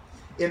mentioned,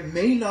 it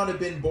may not have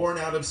been born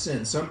out of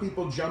sin. Some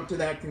people jump to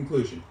that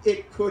conclusion.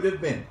 It could have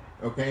been.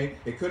 Okay,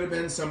 it could have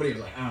been somebody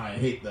like, I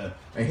hate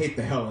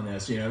the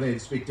Hellenists. They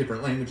speak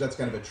different language. That's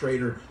kind of a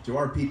traitor to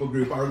our people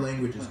group. Our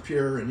language is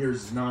pure and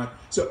yours is not.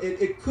 So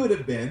it could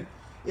have been.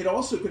 It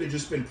also could have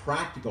just been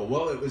practical.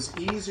 Well, it was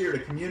easier to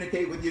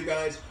communicate with you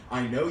guys.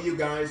 I know you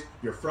guys.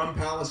 You're from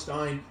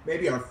Palestine.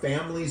 Maybe our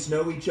families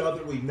know each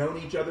other. We've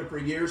known each other for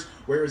years.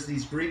 Whereas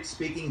these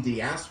Greek-speaking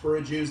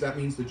diaspora Jews, that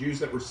means the Jews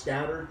that were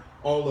scattered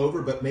all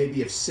over, but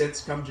maybe if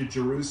Siths come to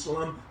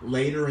Jerusalem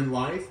later in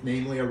life,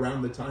 namely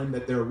around the time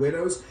that they're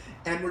widows,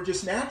 and we're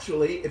just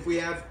naturally, if we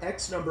have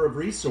X number of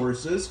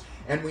resources,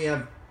 and we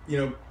have,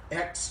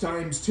 X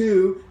times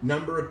 2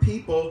 number of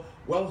people,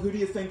 well, who do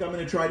you think I'm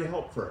going to try to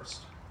help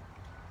first?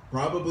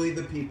 Probably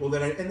the people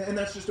that and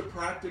that's just a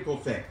practical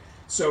thing.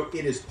 So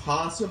it is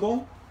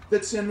possible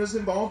that sin was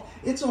involved.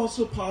 It's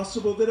also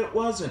possible that it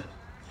wasn't.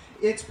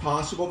 It's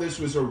possible this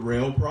was a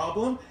real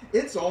problem.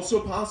 It's also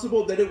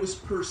possible that it was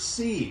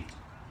perceived.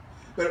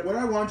 But what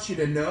I want you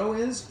to know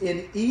is,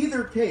 in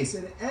either case,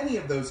 in any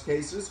of those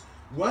cases,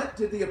 what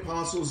did the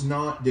apostles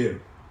not do?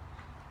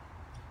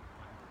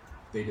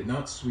 They did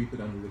not sweep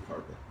it under the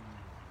carpet.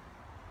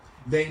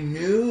 They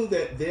knew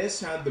that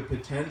this had the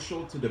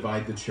potential to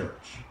divide the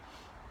church.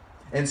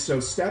 And so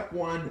step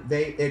 1,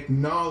 they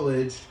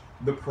acknowledged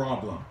the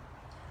problem.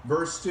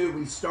 Verse 2,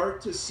 we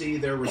start to see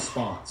their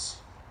response.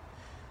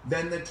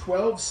 Then the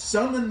 12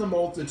 summoned the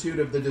multitude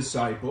of the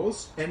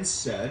disciples and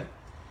said,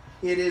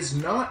 "It is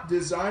not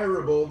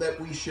desirable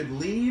that we should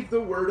leave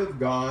the word of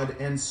God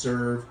and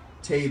serve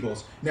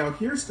tables." Now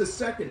here's the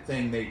second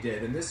thing they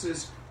did, and this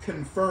is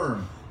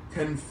confirm.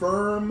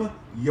 Confirm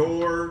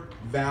your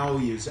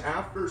values.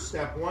 After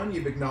step 1,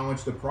 you've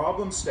acknowledged the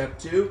problem. Step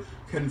 2,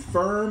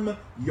 confirm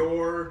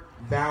your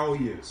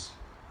values.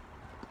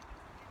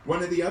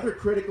 One of the other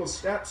critical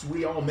steps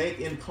we all make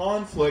in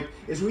conflict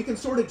is we can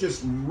sort of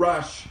just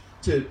rush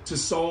to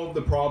solve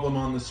the problem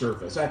on the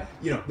surface.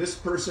 This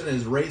person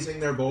is raising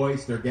their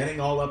voice. They're getting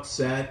all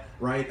upset,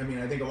 right? I mean,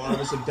 I think a lot of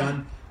us have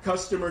done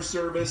customer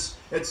service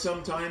at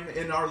some time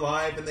in our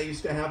life, and they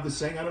used to have the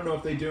saying, I don't know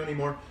if they do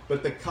anymore,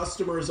 but the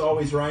customer is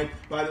always right.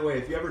 By the way,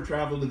 if you ever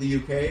travel to the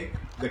UK,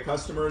 the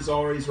customer is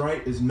always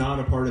right is not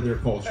a part of their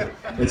culture.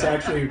 It's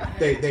actually,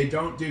 they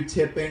don't do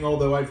tipping,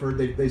 although I've heard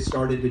they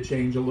started to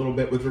change a little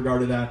bit with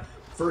regard to that.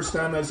 First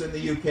time I was in the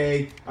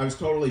UK, I was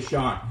totally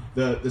shocked.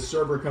 The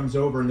server comes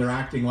over and they're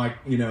acting like,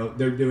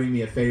 they're doing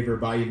me a favor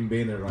by even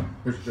being there. Like,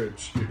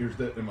 here's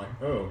that. I'm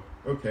like, oh,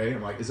 okay.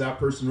 I'm like, is that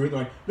person rude? They're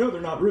like, no, they're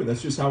not rude.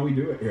 That's just how we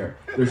do it here.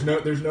 There's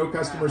no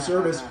customer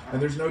service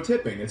and there's no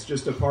tipping. It's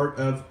just a part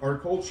of our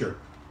culture.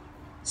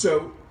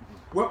 So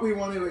what we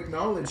want to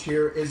acknowledge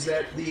here is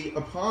that the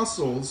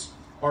apostles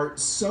are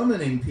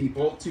summoning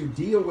people to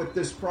deal with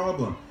this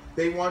problem.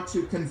 They want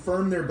to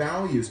confirm their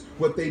values.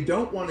 What they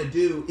don't want to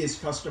do is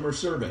customer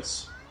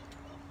service.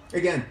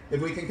 Again, if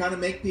we can kind of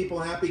make people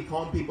happy,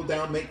 calm people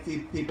down, make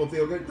people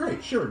feel good,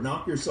 great, sure,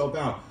 knock yourself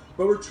out.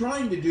 But we're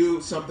trying to do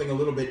something a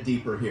little bit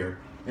deeper here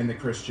in the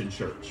Christian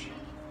church.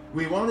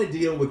 We want to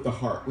deal with the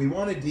heart. We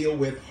want to deal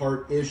with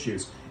heart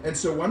issues. And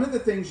so one of the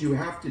things you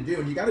have to do,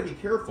 and you got to be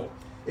careful,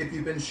 if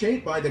you've been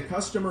shaped by the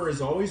customer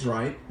is always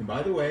right, and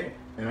by the way,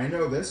 and I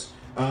know this,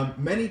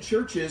 many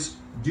churches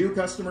do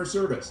customer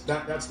service.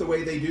 That's the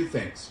way they do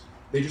things.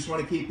 They just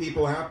want to keep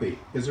people happy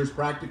because there's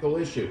practical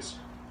issues.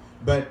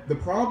 But the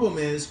problem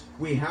is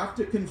we have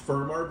to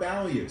confirm our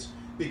values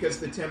because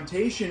the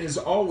temptation is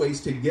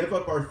always to give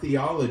up our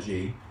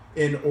theology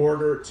in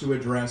order to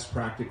address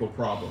practical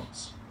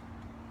problems.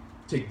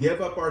 To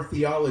give up our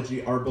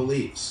theology, our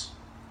beliefs.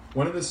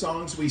 One of the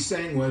songs we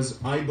sang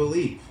was, I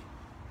believe,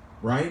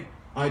 right?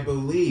 I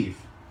believe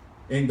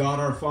in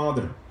God our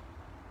Father.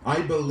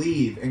 I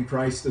believe in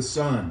Christ the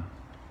Son.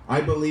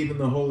 I believe in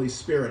the Holy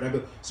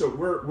Spirit. So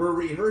we're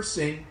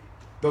rehearsing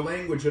the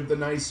language of the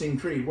Nicene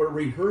Creed. We're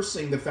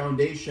rehearsing the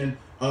foundation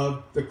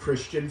of the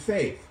Christian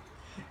faith.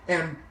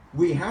 And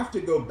we have to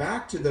go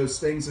back to those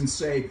things and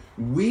say,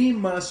 we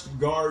must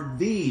guard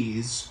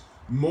these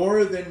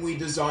more than we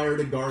desire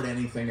to guard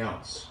anything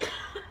else.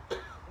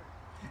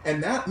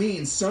 And that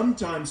means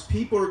sometimes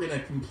people are going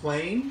to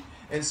complain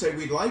and say,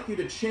 we'd like you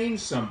to change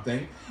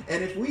something.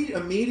 And if we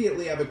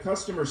immediately have a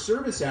customer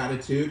service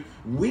attitude,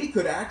 we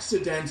could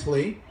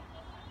accidentally,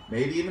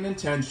 maybe even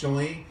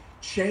intentionally,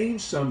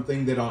 change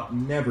something that ought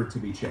never to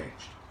be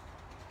changed.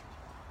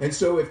 And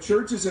so if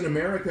churches in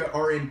America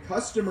are in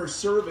customer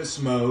service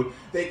mode,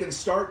 they can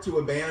start to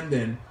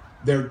abandon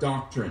their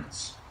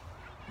doctrines.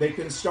 They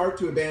can start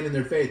to abandon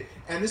their faith.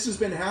 And this has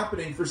been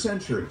happening for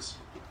centuries.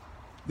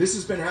 This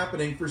has been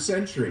happening for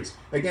centuries.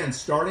 Again,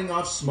 starting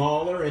off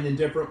smaller and in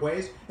different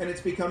ways, and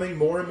it's becoming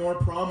more and more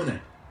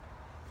prominent.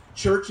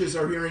 Churches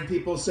are hearing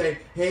people say,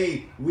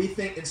 hey, we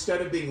think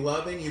instead of being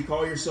loving, you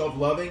call yourself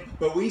loving,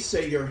 but we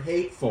say you're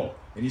hateful.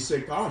 And you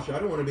say, gosh, I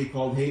don't want to be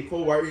called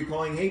hateful. Why are you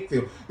calling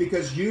hateful?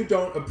 Because you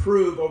don't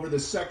approve over the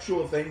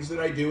sexual things that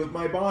I do with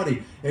my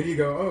body. And you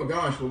go, oh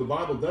gosh, well the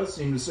Bible does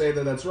seem to say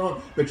that that's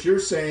wrong, but you're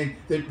saying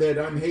that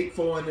I'm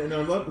hateful and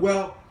I'm love.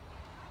 Well,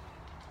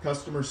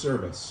 customer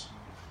service.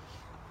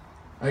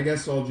 I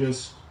guess I'll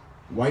just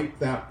wipe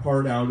that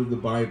part out of the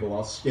Bible.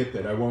 I'll skip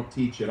it. I won't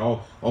teach it.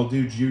 I'll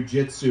do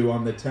jujitsu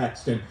on the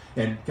text and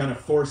kind of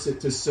force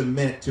it to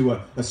submit to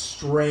a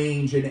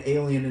strange and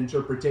alien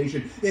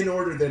interpretation in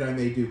order that I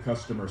may do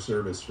customer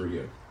service for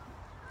you.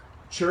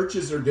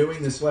 Churches are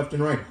doing this left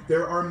and right.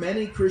 There are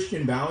many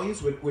Christian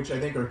values which I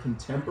think are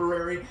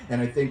contemporary,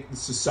 and I think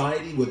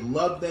society would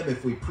love them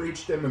if we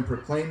preached them and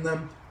proclaimed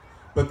them.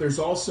 But there's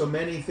also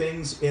many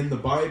things in the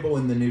Bible,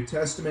 in the New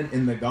Testament,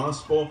 in the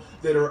Gospel,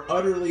 that are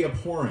utterly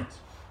abhorrent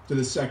to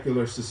the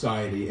secular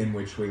society in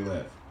which we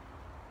live.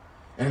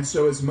 And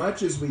so as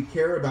much as we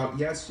care about,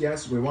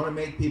 yes, we want to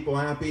make people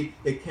happy,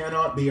 it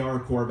cannot be our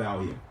core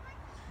value.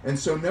 And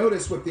so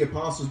notice what the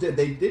apostles did.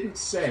 They didn't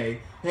say,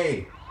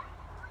 hey,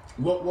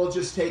 we'll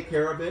just take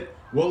care of it.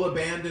 We'll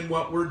abandon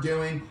what we're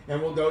doing and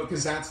we'll go,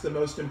 because that's the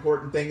most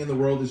important thing in the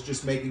world is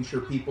just making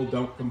sure people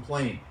don't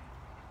complain.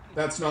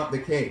 That's not the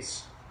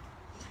case.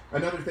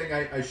 Another thing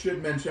I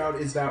should mention out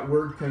is that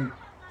word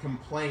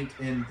complaint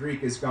in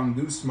Greek is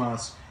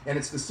gangusmas, and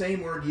it's the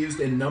same word used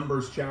in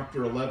Numbers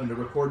chapter 11 to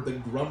record the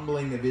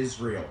grumbling of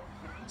Israel.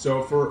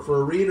 So for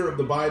a reader of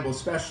the Bible,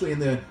 especially in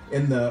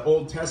the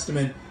Old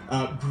Testament,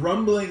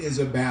 grumbling is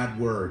a bad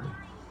word.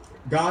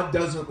 God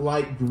doesn't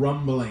like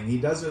grumbling. He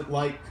doesn't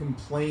like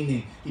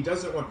complaining. He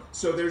doesn't want.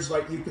 So there's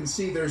you can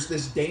see there's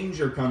this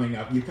danger coming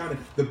up.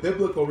 The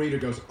biblical reader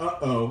goes,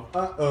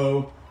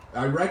 uh-oh.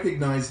 I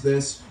recognize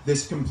this.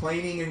 This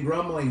complaining and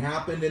grumbling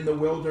happened in the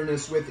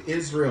wilderness with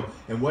Israel.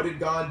 And what did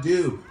God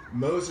do?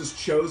 Moses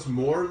chose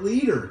more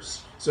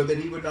leaders so that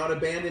he would not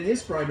abandon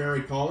his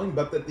primary calling,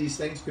 but that these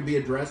things could be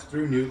addressed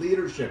through new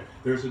leadership.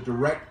 There's a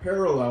direct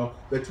parallel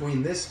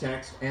between this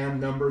text and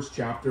Numbers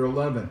chapter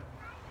 11.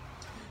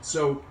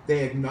 So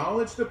they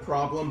acknowledged the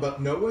problem,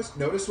 but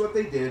notice what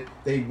they did.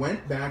 They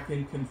went back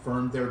and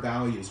confirmed their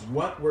values.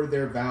 What were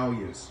their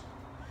values?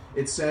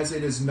 It says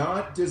it is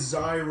not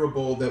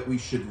desirable that we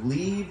should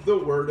leave the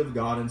word of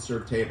God and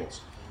serve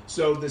tables.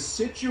 So the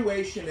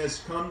situation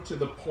has come to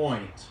the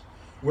point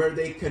where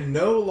they can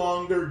no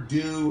longer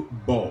do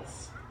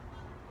both.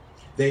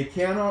 They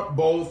cannot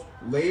both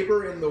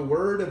labor in the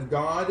word of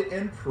God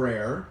and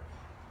prayer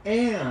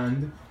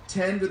and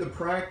tend to the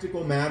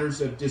practical matters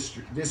of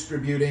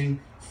distributing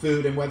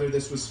food, and whether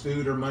this was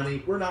food or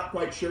money, we're not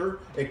quite sure.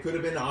 It could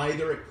have been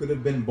either, it could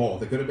have been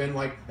both. It could have been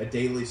like a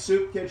daily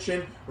soup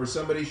kitchen where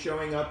somebody's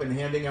showing up and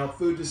handing out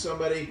food to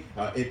somebody.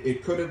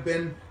 It could have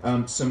been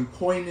some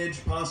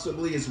coinage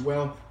possibly as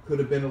well. Could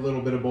have been a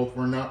little bit of both.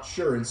 We're not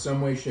sure in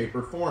some way, shape,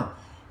 or form.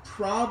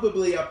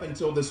 Probably up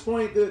until this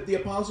point, the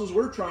apostles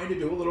were trying to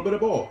do a little bit of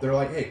both. They're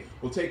like, hey,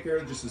 we'll take care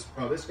of just this.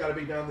 Oh, this got to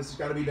be done. This has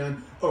got to be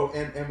done. Oh,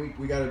 and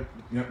we got to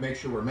make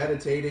sure we're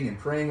meditating and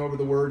praying over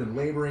the word and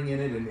laboring in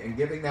it and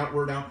giving that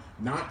word out,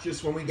 not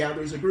just when we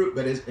gather as a group,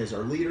 but as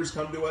our leaders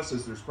come to us,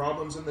 as there's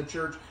problems in the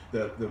church,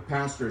 the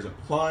pastor is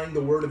applying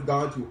the word of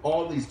God to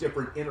all these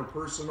different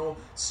interpersonal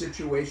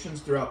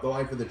situations throughout the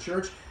life of the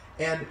church.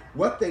 And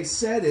what they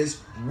said is,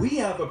 we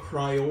have a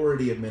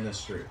priority of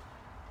ministry.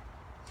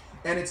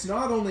 And it's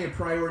not only a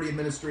priority of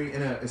ministry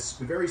in a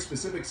very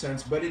specific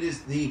sense, but it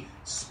is the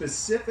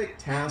specific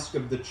task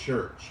of the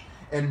church.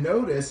 And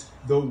notice,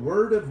 the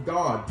Word of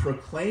God,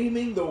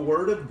 proclaiming the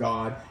Word of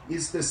God,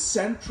 is the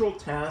central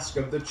task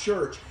of the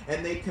church.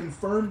 And they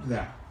confirmed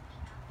that.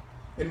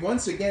 And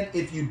once again,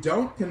 if you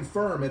don't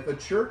confirm, if the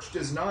church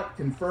does not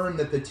confirm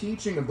that the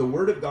teaching of the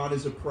Word of God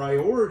is a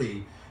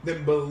priority,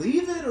 then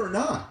believe it or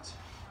not,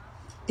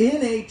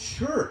 in a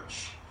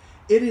church,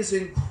 it is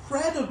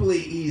incredibly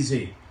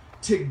easy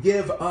to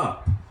give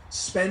up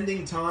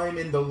spending time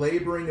in the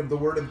laboring of the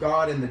Word of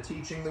God and the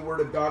teaching the Word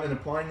of God and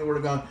applying the Word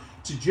of God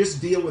to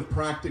just deal with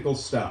practical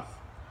stuff.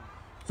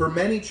 For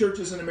many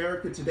churches in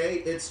America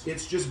today,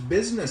 it's just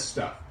business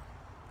stuff,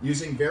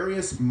 using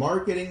various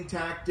marketing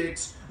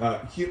tactics,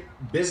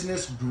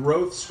 business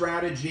growth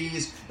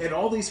strategies, and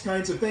all these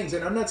kinds of things.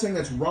 And I'm not saying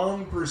that's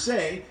wrong per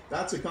se.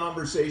 That's a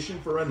conversation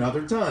for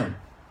another time.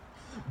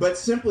 But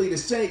simply to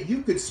say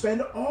you could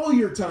spend all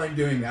your time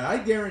doing that, I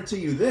guarantee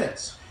you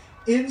this.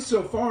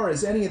 Insofar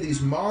as any of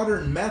these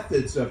modern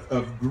methods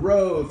of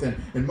growth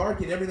and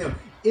marketing and everything else,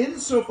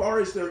 insofar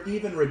as they're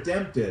even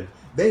redemptive,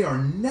 they are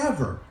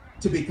never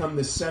to become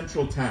the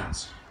central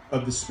task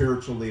of the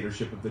spiritual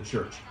leadership of the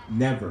church.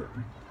 Never.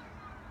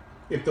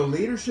 If the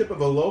leadership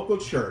of a local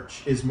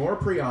church is more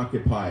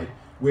preoccupied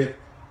with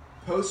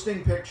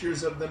posting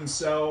pictures of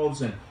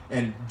themselves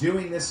and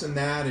doing this and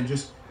that and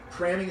just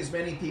cramming as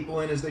many people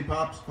in as they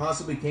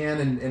possibly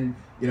can and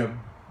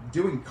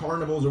doing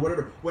carnivals or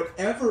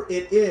whatever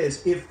it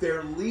is, if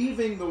they're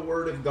leaving the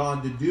Word of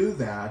God to do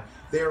that,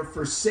 they're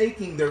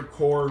forsaking their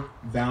core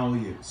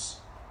values.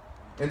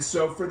 And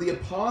so for the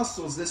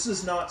apostles, this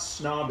is not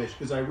snobbish,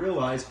 because I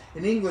realize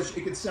in English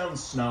it could sound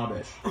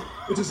snobbish.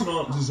 It is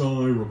not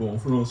desirable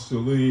for us to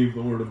leave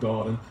the Word of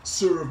God and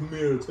serve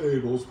mere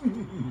tables.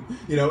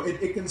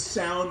 It can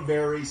sound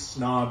very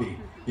snobby.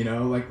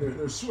 Like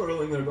they're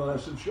swirling their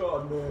glass of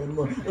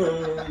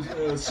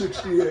Chardonnay,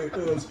 68,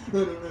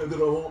 that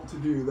I want to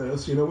do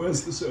this,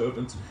 where's the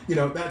servants?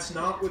 That's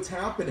not what's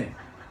happening.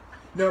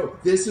 No,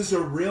 this is a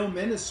real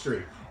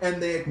ministry.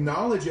 And they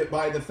acknowledge it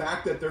by the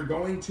fact that they're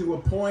going to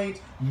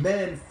appoint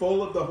men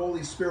full of the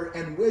Holy Spirit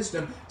and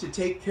wisdom to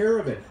take care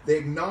of it. They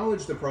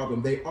acknowledge the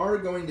problem. They are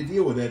going to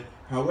deal with it.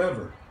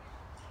 However,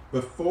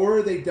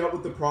 before they dealt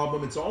with the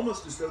problem, it's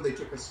almost as though they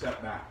took a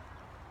step back.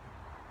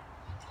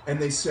 And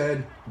they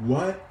said,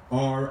 what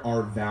are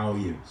our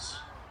values?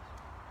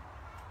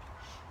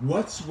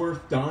 What's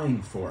worth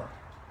dying for?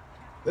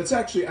 That's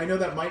actually, I know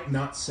that might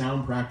not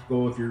sound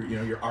practical if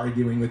you're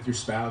arguing with your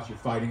spouse, you're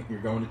fighting, you're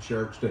going to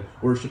church to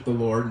worship the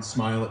Lord and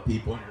smile at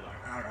people, and you're like,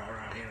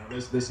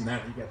 this and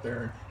that, and you get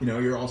there, and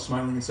you're all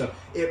smiling and stuff.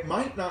 It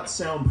might not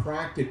sound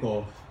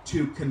practical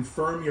to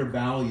confirm your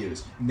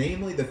values,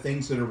 namely the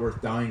things that are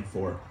worth dying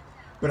for,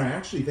 but I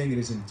actually think it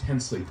is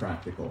intensely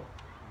practical.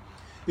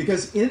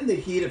 Because in the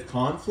heat of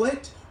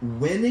conflict,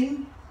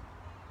 winning,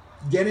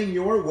 getting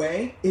your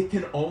way, it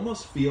can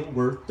almost feel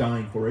worth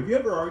dying for. Have you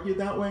ever argued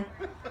that way?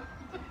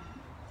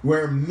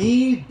 Where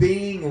me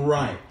being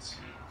right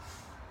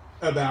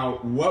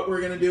about what we're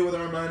going to do with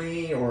our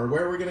money or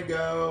where we're going to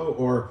go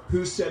or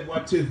who said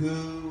what to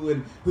who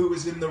and who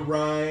was in the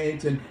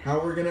right and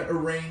how we're going to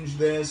arrange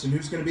this and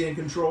who's going to be in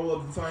control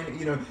of the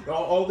finance,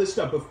 all this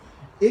stuff.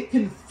 It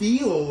can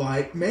feel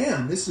like,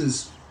 man, this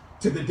is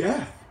to the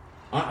death.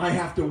 I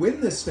have to win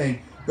this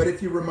thing. But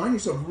if you remind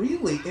yourself,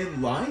 really,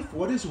 in life,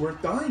 what is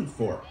worth dying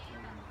for?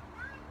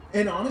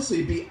 And honestly,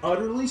 it'd be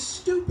utterly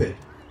stupid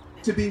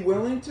to be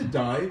willing to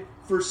die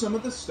for some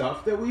of the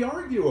stuff that we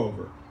argue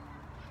over.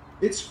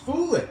 It's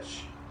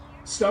foolish.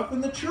 Stuff in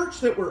the church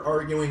that we're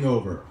arguing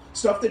over.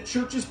 Stuff that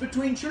churches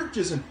between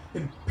churches and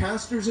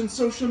pastors in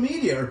social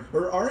media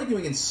are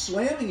arguing and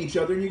slamming each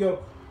other. And you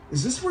go,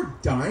 is this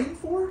worth dying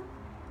for?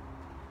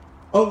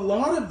 A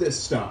lot of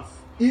this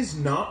stuff is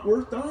not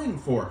worth dying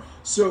for.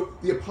 So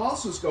the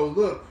apostles go,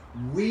 look,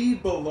 we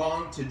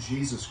belong to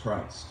Jesus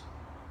Christ.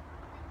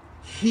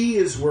 He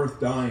is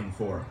worth dying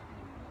for.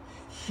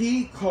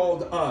 He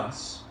called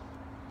us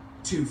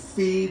to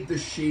feed the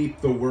sheep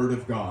the word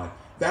of God.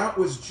 That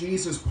was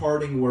Jesus'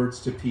 parting words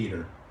to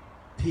Peter.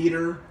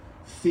 Peter,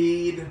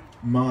 feed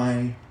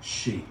my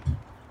sheep.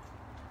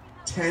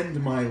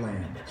 Tend my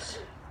lambs.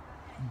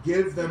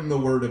 Give them the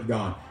word of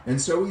God. And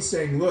so he's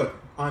saying, look,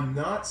 I'm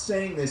not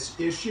saying this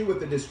issue with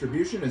the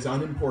distribution is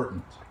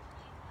unimportant.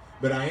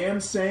 But I am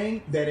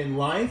saying that in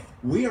life,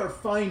 we are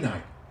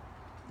finite.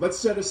 Let's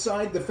set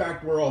aside the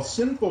fact we're all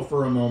sinful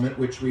for a moment,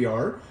 which we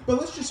are, but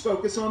let's just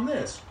focus on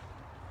this.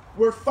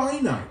 We're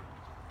finite.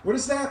 What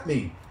does that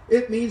mean?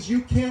 It means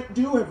you can't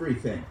do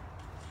everything.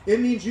 It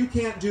means you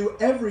can't do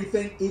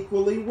everything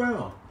equally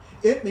well.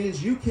 It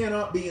means you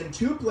cannot be in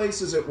two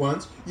places at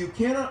once. You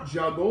cannot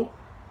juggle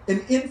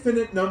an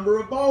infinite number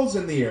of balls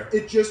in the air.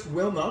 It just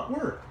will not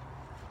work.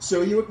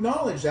 So you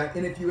acknowledge that,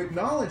 and if you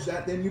acknowledge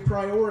that, then you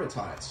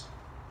prioritize.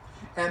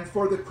 And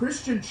for the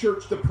Christian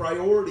church, the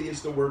priority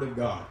is the Word of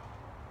God.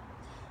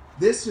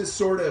 This is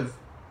sort of,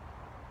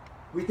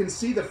 we can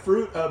see the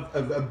fruit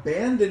of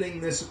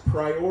abandoning this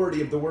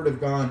priority of the Word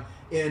of God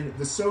in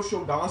the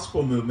social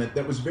gospel movement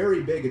that was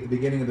very big at the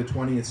beginning of the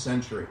 20th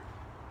century.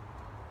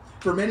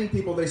 For many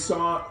people, they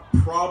saw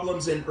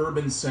problems in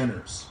urban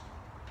centers,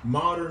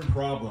 modern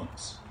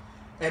problems.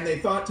 And they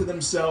thought to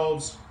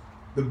themselves,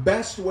 the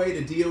best way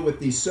to deal with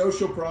these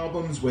social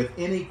problems, with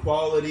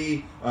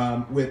inequality,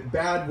 with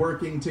bad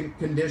working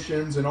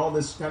conditions and all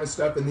this kind of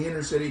stuff in the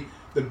inner city,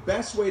 the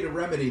best way to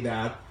remedy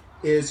that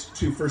is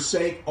to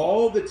forsake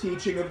all the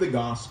teaching of the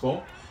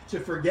gospel,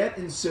 to forget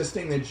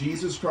insisting that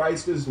Jesus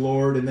Christ is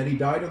Lord and that he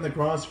died on the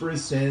cross for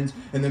his sins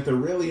and that there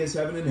really is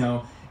heaven and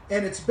hell.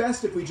 And it's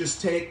best if we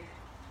just take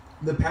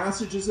the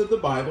passages of the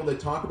Bible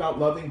that talk about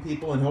loving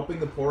people and helping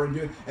the poor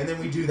and then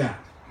we do that.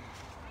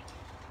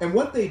 And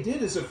what they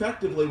did is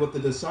effectively what the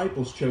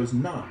disciples chose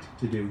not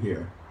to do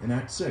here in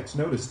Acts 6.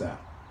 Notice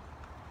that.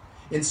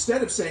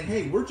 Instead of saying,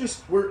 hey, we're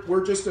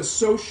just a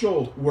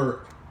social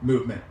work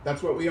movement.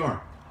 That's what we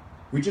are.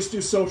 We just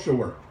do social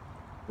work.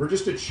 We're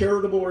just a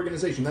charitable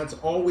organization. That's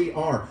all we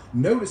are.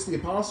 Notice the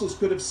apostles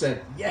could have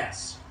said,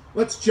 yes,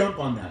 let's jump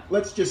on that.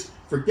 Let's just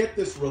forget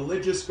this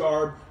religious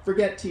garb,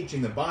 forget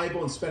teaching the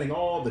Bible and spending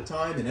all the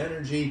time and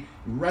energy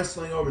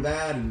wrestling over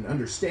that and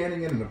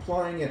understanding it and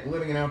applying it and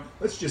living it out.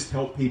 Let's just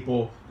help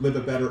people live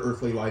a better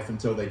earthly life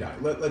until they die.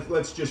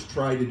 Let's just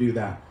try to do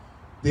that.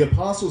 The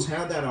apostles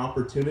had that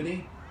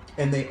opportunity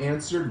and they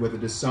answered with a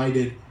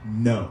decided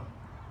no.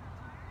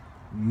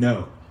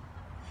 No.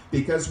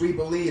 Because we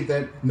believe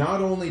that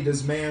not only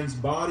does man's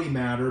body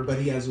matter, but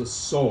he has a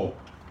soul.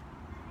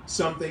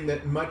 Something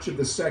that much of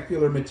the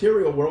secular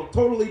material world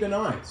totally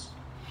denies.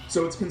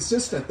 So it's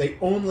consistent. They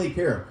only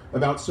care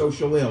about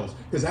social ills.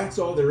 Because that's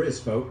all there is,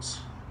 folks.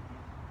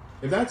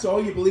 If that's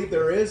all you believe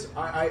there is,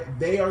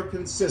 they are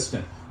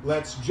consistent.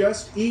 Let's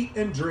just eat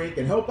and drink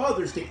and help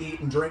others to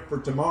eat and drink, for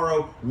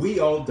tomorrow we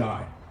all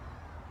die.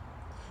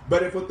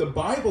 But if what the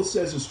Bible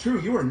says is true,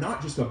 you are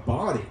not just a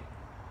body.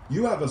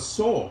 You have a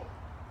soul.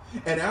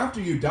 And after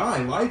you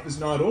die, life is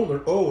not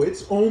over. Oh,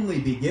 it's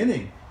only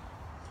beginning.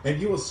 And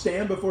you will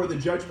stand before the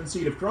judgment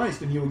seat of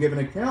Christ and you will give an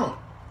account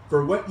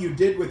for what you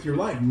did with your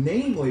life,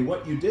 namely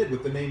what you did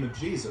with the name of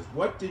Jesus.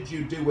 What did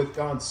you do with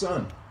God's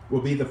Son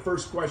will be the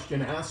first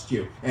question asked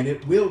you, and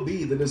it will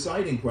be the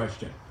deciding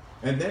question.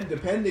 And then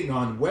depending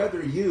on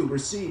whether you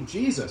receive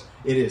Jesus,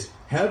 it is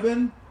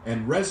heaven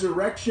and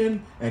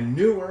resurrection and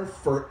new earth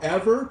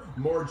forever,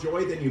 more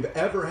joy than you've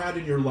ever had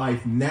in your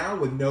life now,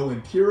 with no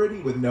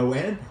impurity, with no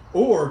end,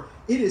 or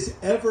it is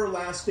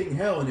everlasting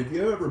hell. And if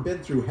you've ever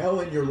been through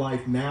hell in your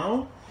life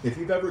now, if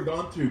you've ever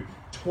gone through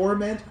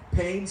torment,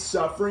 pain,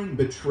 suffering,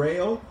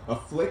 betrayal,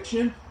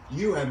 affliction,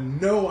 you have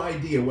no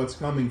idea what's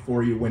coming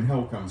for you when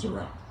hell comes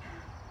around.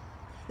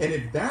 And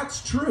if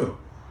that's true,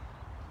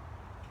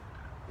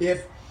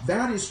 if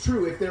that is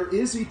true, if there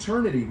is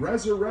eternity,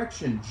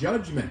 resurrection,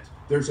 judgment,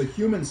 there's a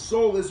human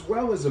soul as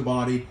well as a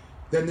body,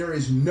 then there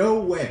is no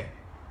way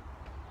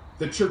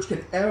the church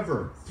can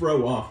ever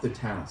throw off the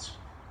task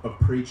of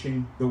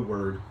preaching the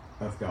word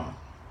of God.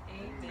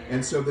 Amen.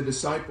 And so the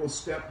disciples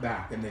stepped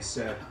back and they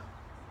said,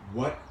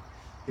 what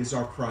is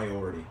our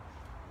priority?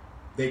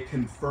 They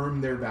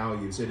confirmed their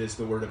values. It is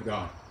the word of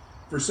God.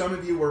 For some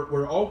of you,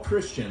 we're all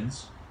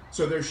Christians,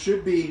 so there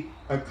should be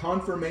a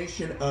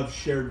confirmation of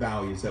shared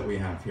values that we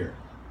have here.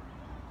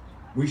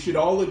 We should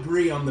all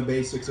agree on the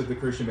basics of the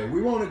Christian faith.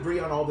 We won't agree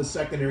on all the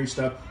secondary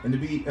stuff. And to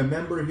be a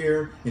member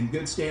here in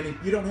good standing,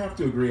 you don't have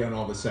to agree on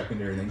all the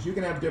secondary things. You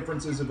can have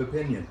differences of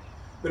opinion.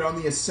 But on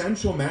the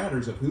essential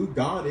matters of who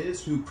God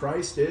is, who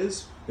Christ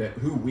is, that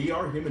who we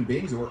are, human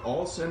beings, that we're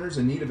all sinners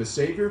in need of a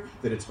Savior,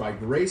 that it's by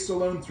grace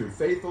alone, through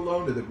faith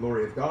alone, to the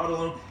glory of God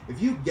alone.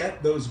 If you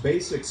get those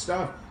basic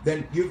stuff,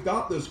 then you've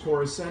got those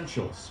core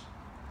essentials.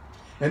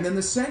 And then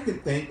the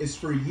second thing is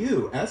for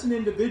you as an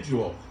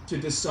individual to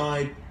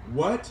decide,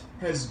 what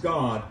has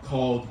God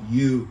called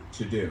you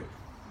to do?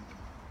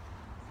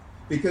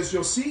 Because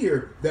you'll see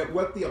here that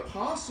what the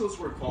apostles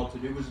were called to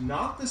do was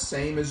not the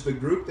same as the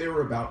group they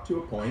were about to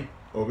appoint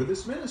over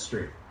this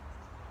ministry.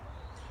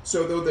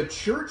 So though the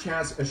church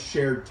has a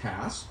shared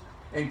task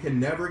and can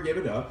never give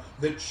it up,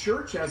 the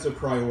church has a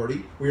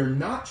priority. We are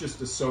not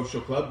just a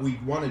social club. We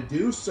want to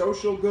do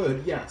social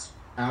good, yes,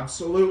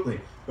 absolutely.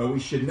 But we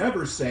should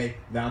never say,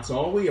 that's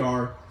all we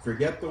are.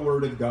 Forget the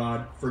Word of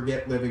God.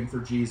 Forget living for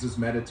Jesus,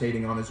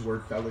 meditating on His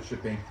Word,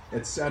 fellowshipping,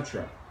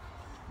 etc.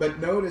 But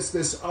notice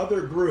this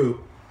other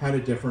group had a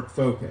different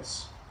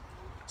focus.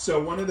 So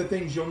one of the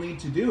things you'll need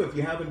to do, if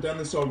you haven't done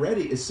this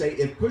already, is say,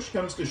 if push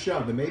comes to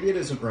shove, and maybe it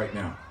isn't right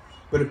now,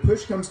 but if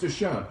push comes to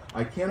shove,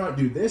 I cannot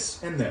do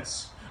this and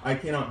this. I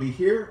cannot be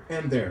here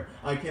and there.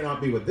 I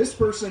cannot be with this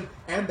person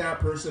and that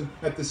person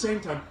at the same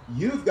time.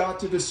 You've got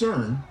to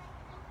discern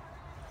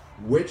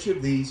which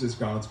of these is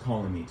God's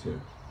calling me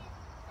to.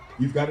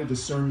 You've got to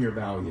discern your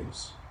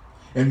values.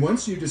 And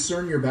once you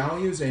discern your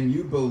values and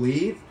you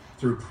believe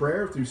through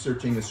prayer, through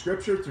searching the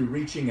Scripture, through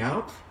reaching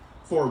out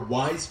for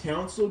wise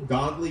counsel,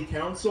 godly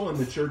counsel in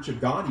the church of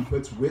God. He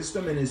puts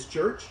wisdom in His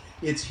church.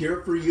 It's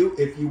here for you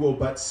if you will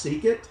but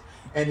seek it.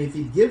 And if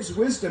He gives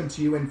wisdom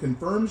to you and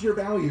confirms your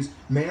values,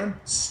 man,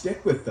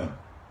 stick with them.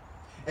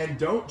 And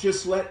don't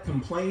just let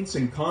complaints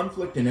and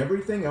conflict and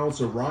everything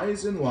else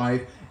arise in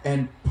life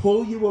and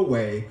pull you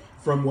away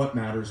from what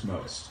matters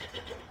most.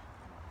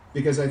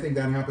 Because I think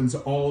that happens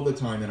all the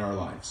time in our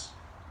lives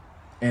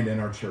and in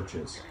our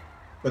churches.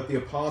 But the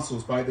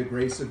apostles, by the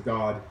grace of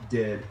God,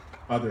 did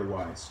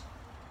otherwise.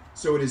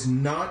 So it is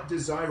not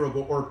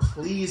desirable or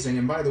pleasing.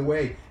 And by the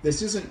way,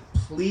 this isn't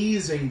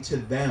pleasing to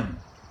them.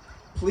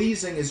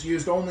 Pleasing is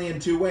used only in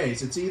two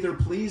ways. It's either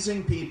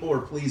pleasing people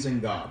or pleasing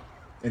God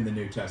in the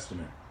New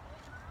Testament.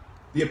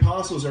 The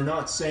apostles are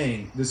not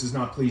saying this is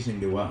not pleasing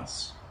to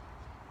us.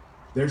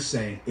 They're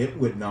saying it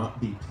would not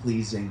be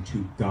pleasing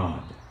to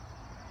God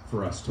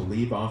for us to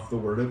leave off the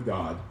Word of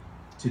God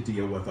to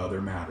deal with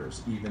other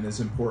matters, even as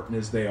important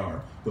as they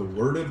are. The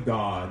Word of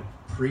God,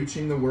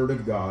 preaching the Word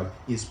of God,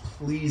 is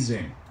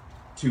pleasing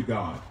to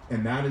God.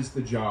 And that is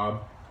the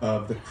job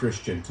of the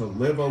Christian, to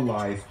live a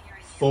life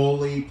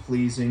fully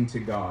pleasing to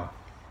God.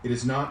 It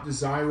is not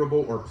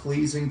desirable or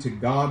pleasing to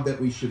God that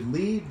we should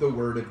leave the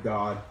Word of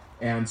God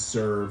and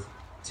serve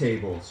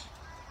tables.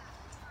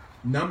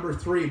 Number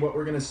 3, what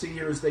we're going to see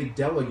here is they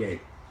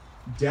delegate.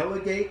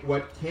 Delegate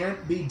what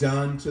can't be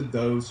done to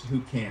those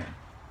who can.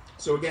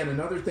 So again,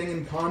 another thing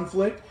in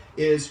conflict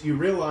is you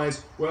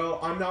realize, well,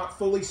 I'm not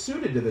fully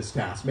suited to this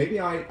task. Maybe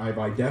I've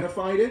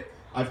identified it.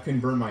 I've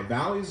confirmed my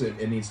values.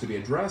 It needs to be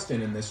addressed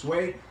and in this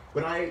way.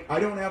 But I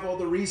don't have all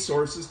the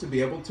resources to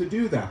be able to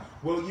do that.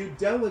 Well, you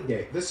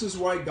delegate. This is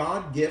why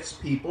God gifts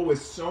people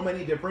with so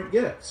many different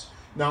gifts.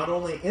 Not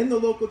only in the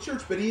local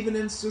church, but even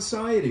in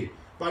society.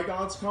 By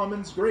God's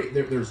common grace.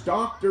 There's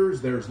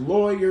doctors, there's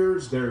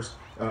lawyers, there's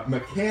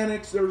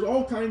mechanics. There's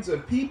all kinds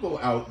of people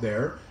out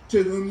there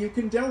to whom you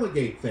can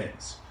delegate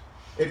things.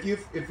 If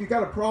you've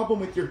got a problem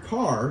with your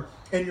car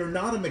and you're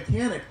not a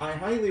mechanic, I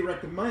highly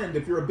recommend,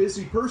 if you're a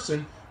busy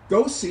person,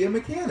 go see a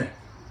mechanic.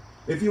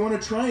 If you want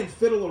to try and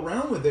fiddle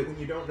around with it when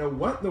you don't know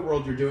what in the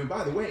world you're doing,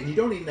 by the way, and you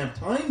don't even have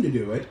time to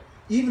do it,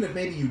 even if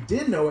maybe you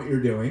did know what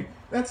you're doing,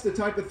 that's the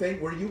type of thing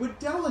where you would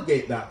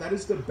delegate that. That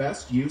is the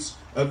best use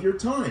of your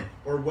time,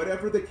 or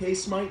whatever the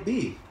case might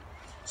be.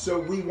 So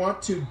we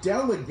want to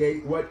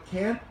delegate what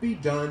can't be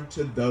done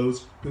to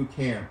those who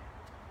can.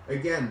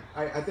 Again,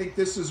 I think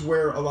this is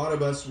where a lot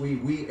of us,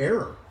 we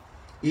err.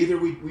 Either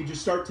we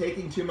just start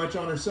taking too much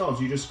on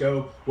ourselves. You just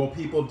go, well,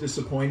 people have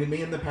disappointed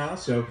me in the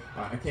past, so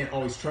I can't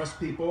always trust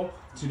people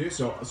to do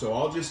so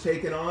I'll just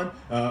take it on,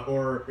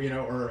 or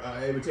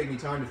it would take me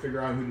time to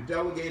figure out who to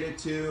delegate it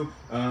to,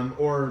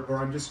 or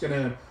I'm just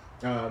gonna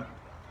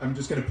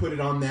put it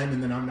on them,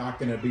 and then I'm not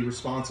going to be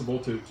responsible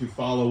to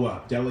follow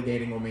up.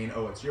 Delegating will mean,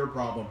 it's your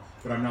problem,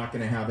 but I'm not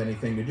going to have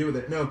anything to do with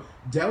it. No,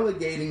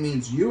 delegating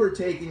means you are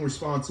taking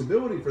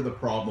responsibility for the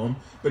problem,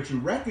 but you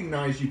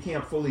recognize you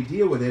can't fully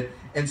deal with it,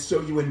 and so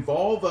you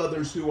involve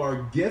others who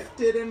are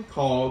gifted and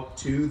called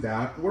to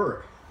that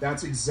work.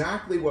 That's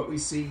exactly what we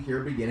see here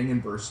beginning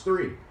in verse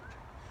 3.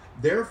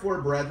 Therefore,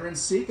 brethren,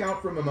 seek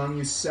out from among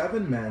you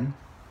 7 men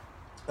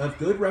of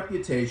good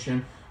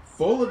reputation,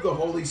 full of the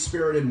Holy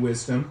Spirit and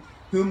wisdom,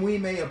 whom we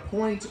may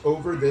appoint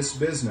over this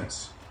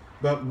business.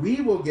 But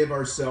we will give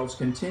ourselves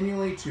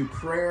continually to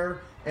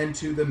prayer and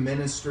to the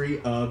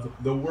ministry of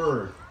the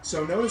word.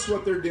 So notice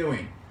what they're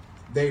doing.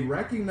 They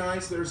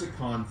recognize there's a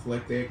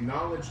conflict. They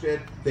acknowledged it.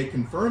 They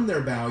confirmed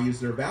their values.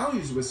 Their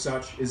values was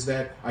such is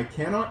that I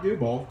cannot do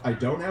both. I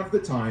don't have the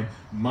time.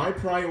 My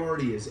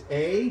priority is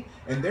A,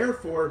 and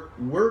therefore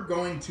we're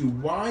going to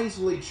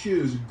wisely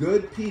choose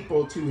good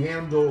people to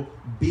handle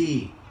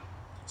B.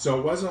 So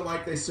it wasn't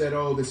like they said,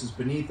 oh, this is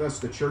beneath us.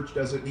 The church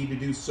doesn't need to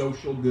do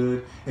social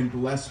good and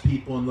bless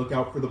people and look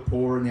out for the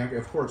poor. And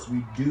of course,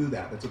 we do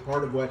that. That's a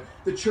part of what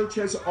the church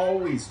has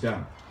always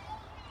done.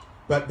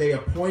 But they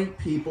appoint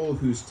people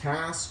whose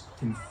task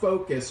can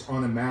focus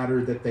on a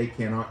matter that they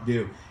cannot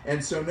do.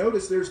 And so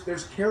notice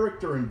there's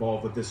character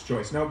involved with this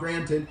choice. Now,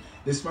 granted,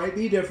 this might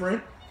be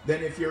different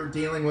than if you're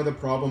dealing with a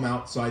problem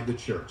outside the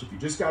church. If you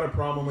just got a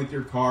problem with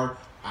your car,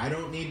 I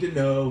don't need to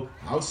know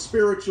how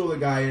spiritual the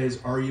guy is.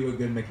 Are you a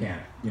good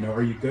mechanic?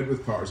 Are you good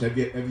with cars? Have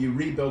you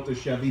rebuilt a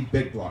Chevy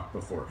Big Block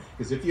before?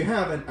 Because if you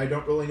haven't, I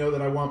don't really know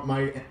that I want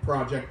my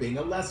project being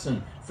a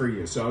lesson for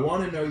you. So I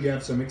want to know you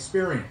have some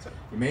experience.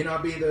 You may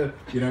not be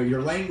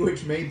your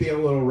language may be a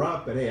little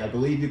rough, but hey, I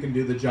believe you can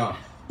do the job.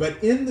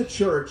 But in the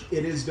church,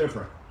 it is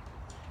different.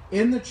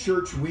 In the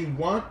church, we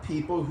want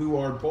people who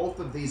are both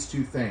of these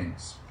two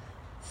things,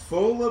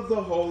 full of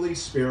the Holy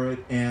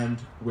Spirit and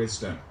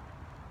wisdom.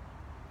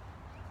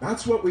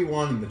 That's what we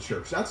want in the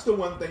church. That's the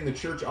one thing the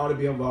church ought to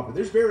be able to offer.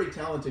 There's very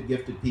talented,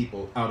 gifted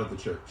people out of the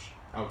church,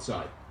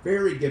 outside.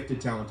 Very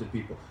gifted, talented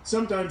people.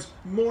 Sometimes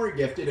more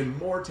gifted and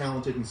more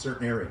talented in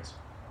certain areas.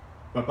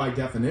 But by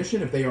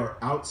definition, if they are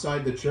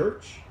outside the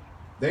church,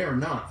 they are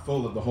not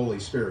full of the Holy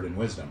Spirit and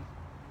wisdom.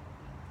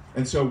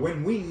 And so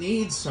when we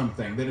need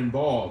something that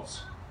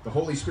involves the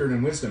Holy Spirit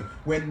and wisdom,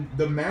 when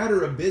the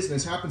matter of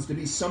business happens to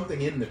be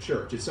something in the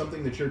church, it's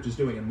something the church is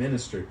doing, a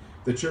ministry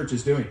the church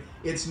is doing,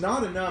 it's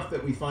not enough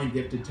that we find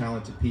gifted,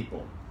 talented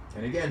people.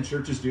 And again,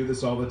 churches do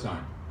this all the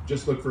time.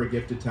 Just look for a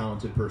gifted,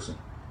 talented person.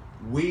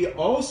 We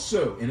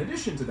also, in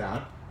addition to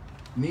that,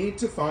 need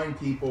to find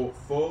people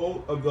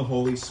full of the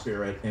Holy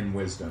Spirit and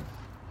wisdom.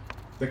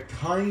 The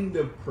kind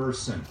of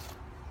person,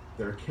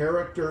 their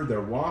character, their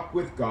walk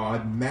with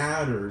God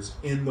matters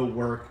in the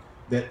work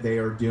that they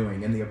are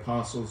doing, and the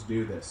apostles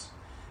do this.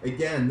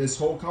 Again, this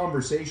whole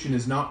conversation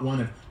is not one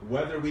of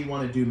whether we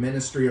want to do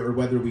ministry or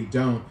whether we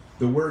don't.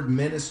 The word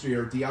ministry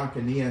or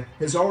diakonia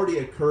has already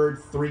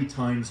occurred 3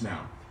 times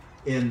now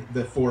in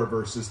the 4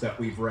 verses that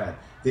we've read.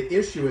 The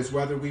issue is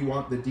whether we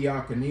want the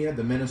diakonia,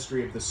 the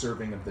ministry of the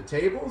serving of the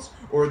tables,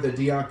 or the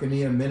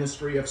diakonia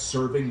ministry of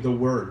serving the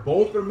word.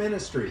 Both are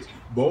ministries.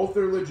 Both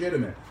are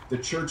legitimate. The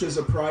church is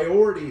a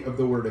priority of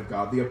the word of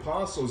God. The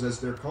apostles, as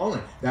they're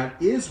calling, that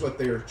is what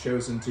they are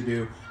chosen to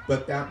do.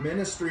 But that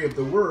ministry of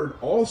the word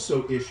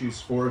also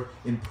issues forth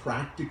in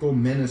practical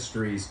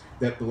ministries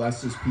that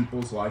blesses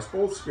people's lives,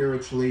 both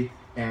spiritually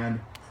and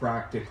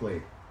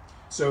practically.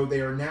 So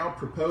they are now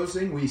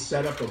proposing we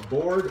set up a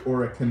board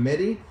or a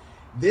committee.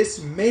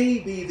 This may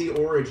be the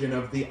origin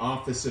of the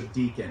office of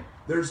deacon.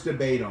 There's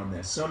debate on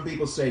this. Some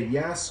people say,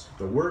 yes,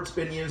 the word's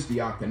been used,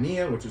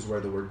 diakonia, which is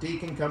where the word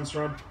deacon comes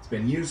from. It's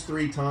been used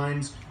 3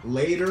 times.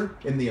 Later,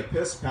 in the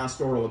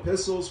pastoral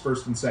epistles,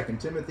 1st and 2nd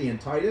Timothy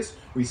and Titus,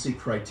 we see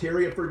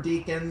criteria for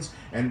deacons,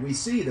 and we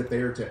see that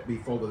they are to be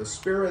full of the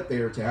Spirit, they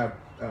are to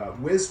have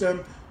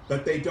wisdom,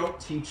 but they don't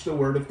teach the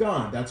Word of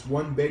God. That's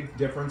one big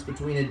difference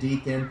between a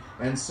deacon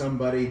and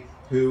somebody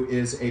who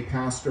is a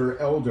pastor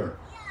elder.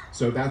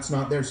 So that's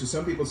not there. So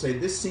some people say,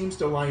 this seems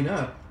to line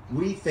up.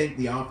 We think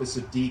the office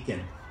of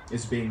deacon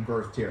is being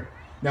birthed here.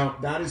 Now,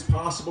 that is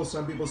possible.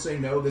 Some people say,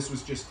 no, this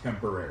was just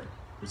temporary.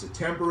 It was a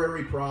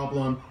temporary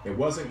problem. It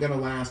wasn't going to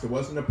last. It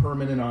wasn't a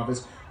permanent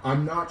office.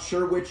 I'm not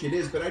sure which it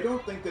is, but I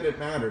don't think that it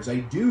matters.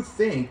 I do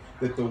think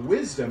that the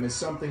wisdom is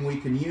something we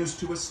can use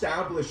to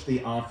establish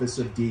the office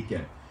of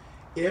deacon.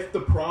 If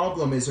the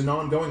problem is an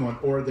ongoing one,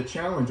 or the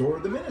challenge, or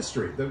the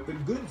ministry, the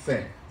good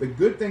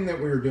thing that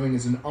we are doing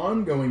is an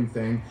ongoing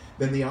thing,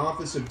 then the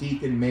office of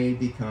deacon may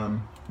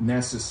become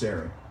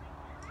necessary.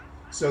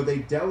 So they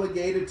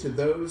delegated to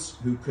those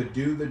who could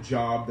do the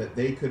job that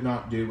they could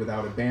not do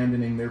without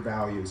abandoning their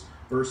values.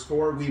 Verse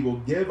 4, we will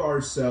give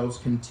ourselves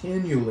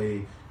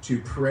continually to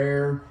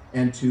prayer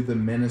and to the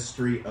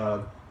ministry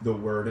of the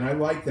word. And I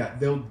like that.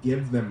 They'll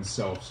give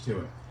themselves to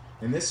it.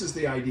 And this is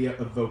the idea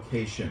of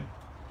vocation.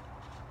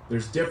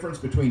 There's difference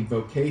between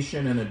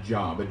vocation and a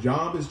job. A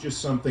job is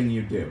just something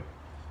you do.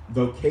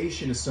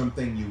 Vocation is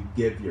something you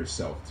give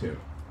yourself to.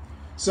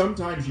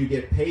 Sometimes you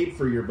get paid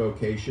for your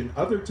vocation.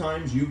 Other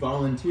times you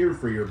volunteer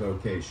for your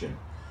vocation.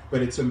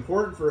 But it's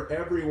important for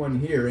everyone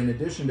here, in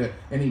addition to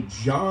any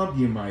job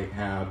you might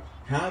have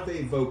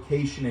a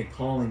vocation, a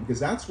calling, because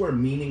that's where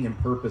meaning and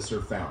purpose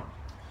are found.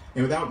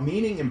 And without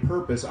meaning and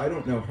purpose, I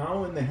don't know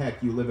how in the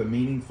heck you live a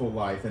meaningful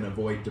life and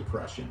avoid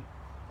depression.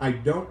 I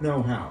don't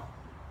know how.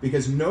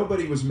 Because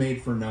nobody was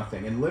made for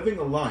nothing. And living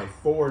a life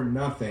for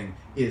nothing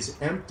is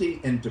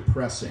empty and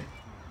depressing.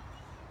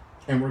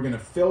 And we're going to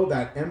fill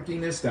that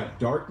emptiness, that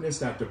darkness,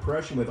 that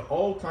depression with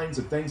all kinds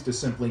of things to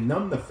simply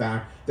numb the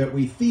fact that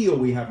we feel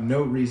we have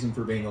no reason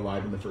for being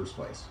alive in the first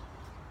place.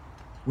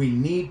 We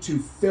need to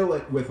fill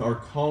it with our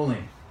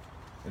calling.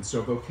 And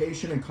so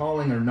vocation and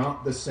calling are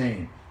not the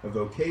same. A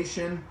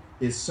vocation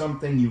is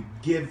something you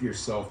give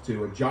yourself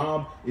to. A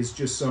job is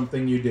just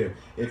something you do.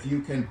 If you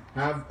can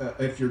have,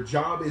 if your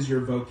job is your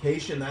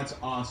vocation, that's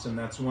awesome,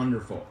 that's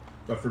wonderful.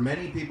 But for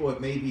many people,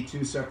 it may be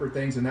 2 separate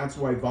things, and that's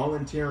why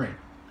volunteering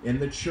in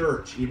the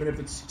church, even if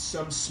it's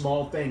some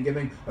small thing,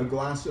 giving a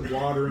glass of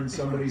water in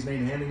somebody's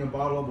name, handing a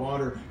bottle of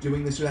water,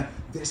 doing this or that.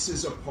 This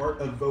is a part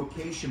of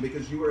vocation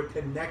because you are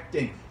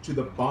connecting to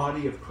the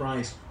body of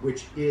Christ,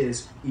 which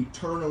is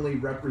eternally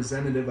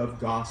representative of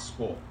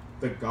gospel,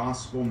 the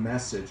gospel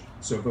message.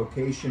 So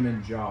vocation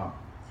and job.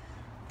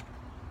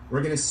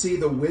 We're going to see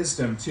the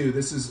wisdom too.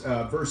 This is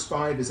verse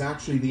 5 is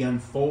actually the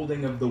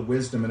unfolding of the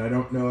wisdom, and I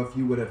don't know if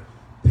you would have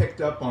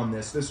picked up on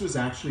this. This was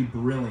actually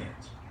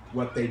brilliant,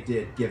 what they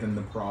did given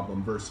the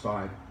problem. Verse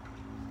 5.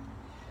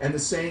 And the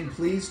saying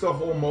pleased the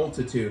whole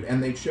multitude,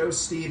 and they chose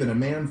Stephen, a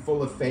man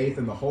full of faith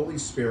and the Holy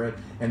Spirit,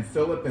 and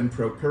Philip and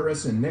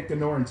Prochorus and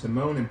Nicanor and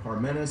Timon and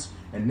Parmenas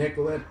and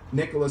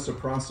Nicholas, a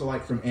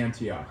proselyte from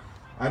Antioch.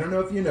 I don't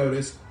know if you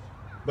noticed,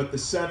 but the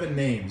 7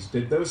 names,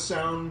 did those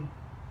sound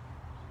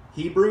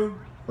Hebrew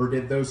or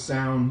did those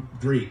sound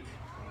Greek?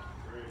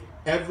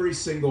 Every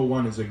single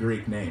one is a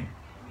Greek name.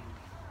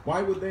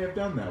 Why would they have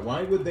done that?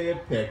 Why would they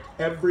have picked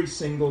every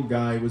single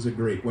guy was a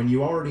Greek when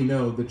you already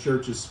know the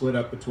church is split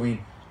up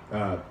between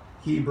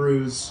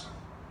Hebrews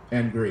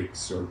and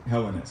Greeks or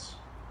Hellenists?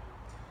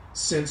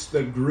 Since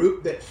the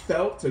group that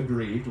felt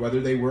aggrieved, whether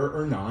they were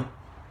or not,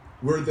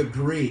 were the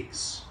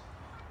Greeks,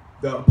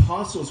 the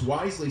apostles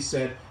wisely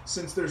said,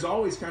 since there's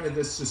always kind of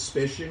this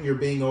suspicion you're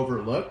being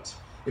overlooked,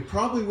 it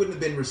probably wouldn't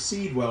have been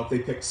received well if they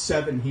picked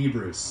 7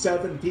 Hebrews,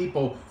 7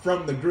 people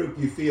from the group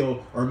you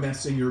feel are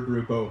messing your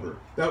group over.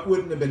 That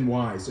wouldn't have been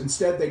wise.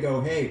 Instead, they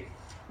go, hey,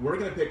 we're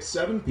going to pick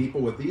 7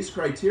 people with these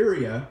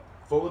criteria,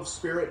 full of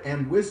spirit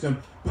and wisdom,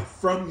 but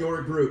from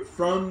your group,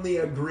 from the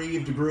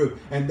aggrieved group,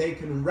 and they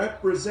can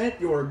represent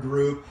your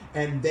group,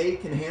 and they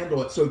can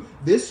handle it. So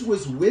this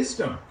was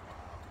wisdom.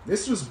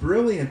 This was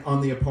brilliant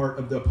on the part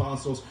of the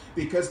apostles,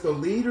 because the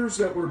leaders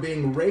that were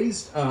being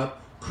raised up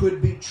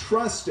could be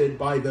trusted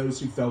by those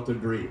who felt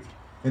aggrieved.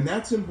 And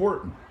that's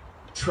important.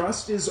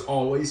 Trust is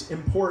always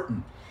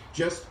important.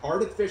 Just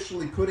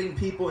artificially putting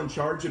people in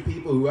charge of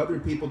people who other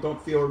people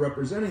don't feel are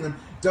representing them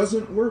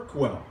doesn't work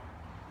well.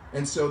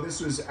 And so this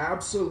was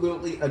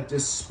absolutely a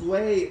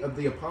display of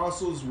the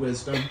apostles'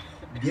 wisdom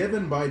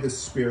given by the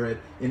Spirit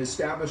in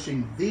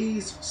establishing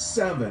these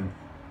 7,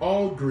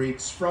 all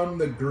Greeks from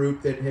the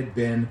group that had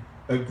been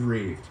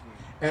aggrieved.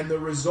 And the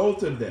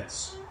result of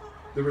this,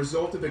 the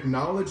result of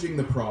acknowledging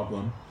the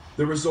problem,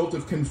 the result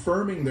of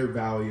confirming their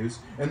values,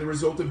 and the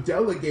result of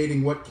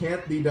delegating what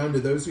can't be done to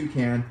those who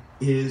can,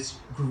 is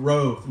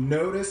growth.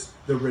 Notice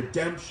the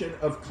redemption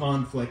of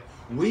conflict.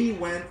 We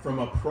went from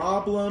a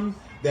problem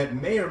that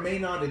may or may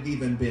not have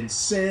even been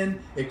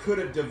sin. It could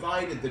have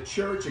divided the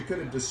church. It could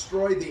have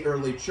destroyed the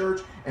early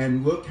church.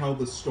 And look how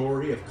the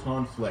story of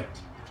conflict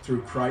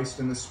through Christ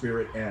and the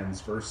Spirit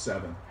ends. Verse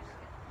 7.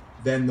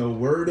 Then the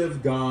word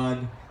of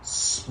God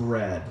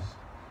spread,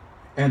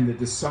 and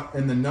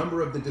the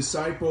number of the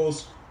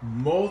disciples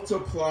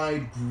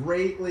multiplied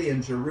greatly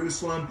in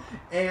Jerusalem,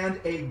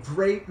 and a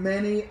great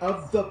many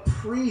of the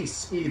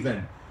priests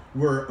even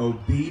were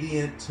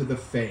obedient to the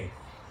faith.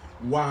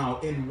 Wow,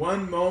 in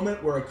one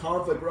moment where a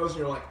conflict rose and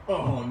you're like,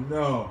 oh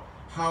no,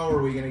 how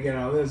are we going to get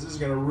out of this? This is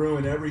going to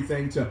ruin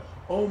everything, to,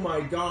 oh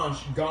my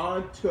gosh,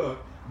 God took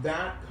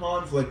that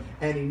conflict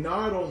and He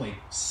not only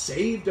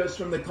saved us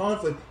from the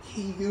conflict,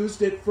 He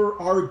used it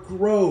for our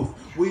growth.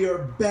 We are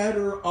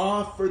better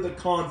off for the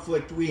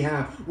conflict we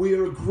have. We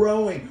are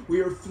growing.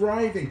 We are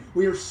thriving.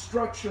 We are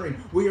structuring.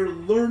 We are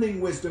learning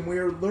wisdom. We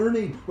are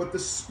learning what the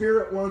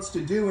Spirit wants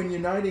to do in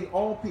uniting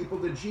all people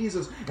to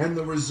Jesus, and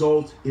the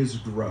result is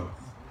growth.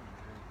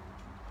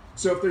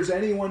 So if there's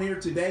anyone here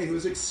today who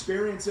is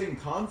experiencing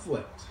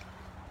conflict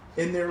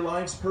in their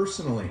lives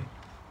personally,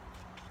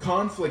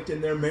 conflict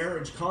in their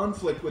marriage,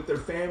 conflict with their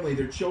family,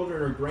 their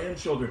children or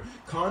grandchildren,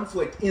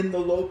 conflict in the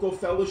local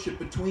fellowship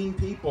between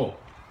people,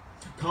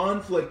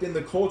 conflict in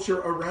the culture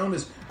around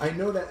us. I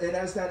know that it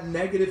has that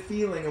negative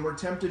feeling and we're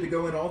tempted to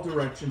go in all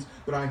directions,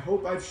 but I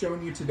hope I've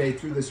shown you today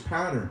through this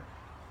pattern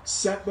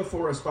set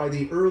before us by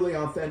the early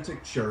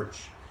authentic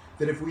church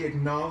that if we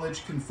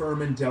acknowledge,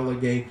 confirm, and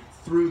delegate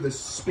through the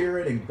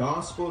Spirit and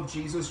gospel of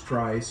Jesus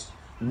Christ,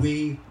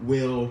 we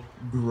will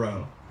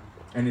grow.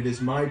 And it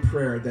is my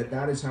prayer that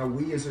that is how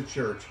we as a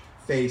church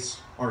face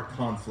our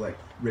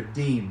conflict,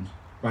 redeemed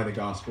by the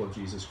gospel of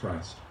Jesus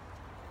Christ.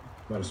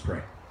 Let us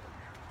pray.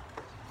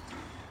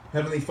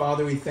 Heavenly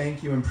Father, we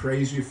thank you and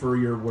praise you for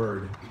your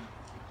word,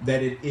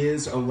 that it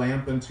is a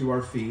lamp unto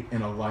our feet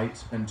and a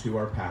light unto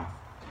our path.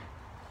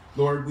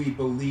 Lord, we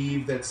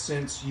believe that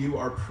since you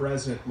are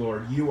present,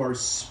 Lord, you are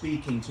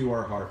speaking to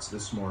our hearts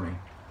this morning.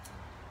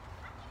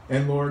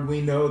 And Lord,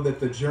 we know that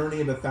the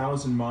journey of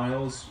 1,000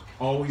 miles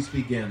always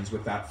begins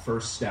with that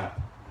first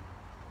step.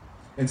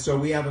 And so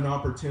we have an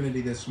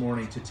opportunity this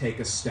morning to take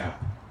a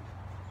step.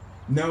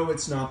 No,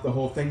 it's not the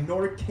whole thing,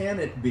 nor can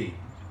it be.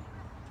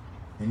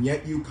 And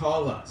yet you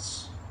call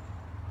us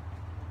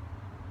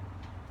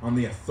on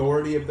the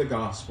authority of the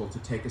gospel to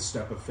take a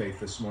step of faith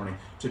this morning,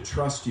 to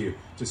trust you,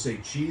 to say,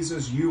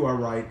 Jesus, you are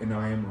right and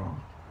I am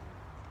wrong.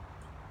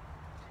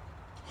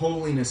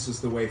 Holiness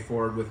is the way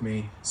forward with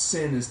me.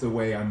 Sin is the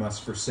way I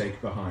must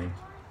forsake behind.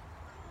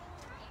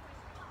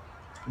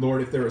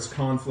 Lord, if there is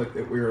conflict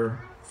that we're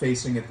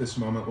facing at this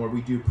moment, Lord,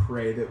 we do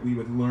pray that we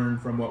would learn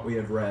from what we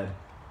have read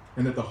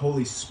and that the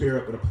Holy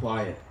Spirit would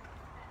apply it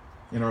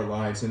in our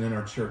lives and in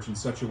our church in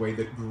such a way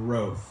that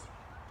growth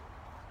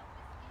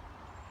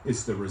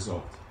is the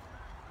result.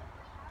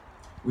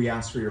 We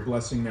ask for your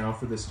blessing now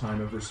for this time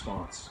of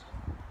response.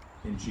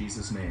 In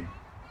Jesus' name,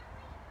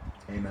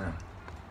 amen.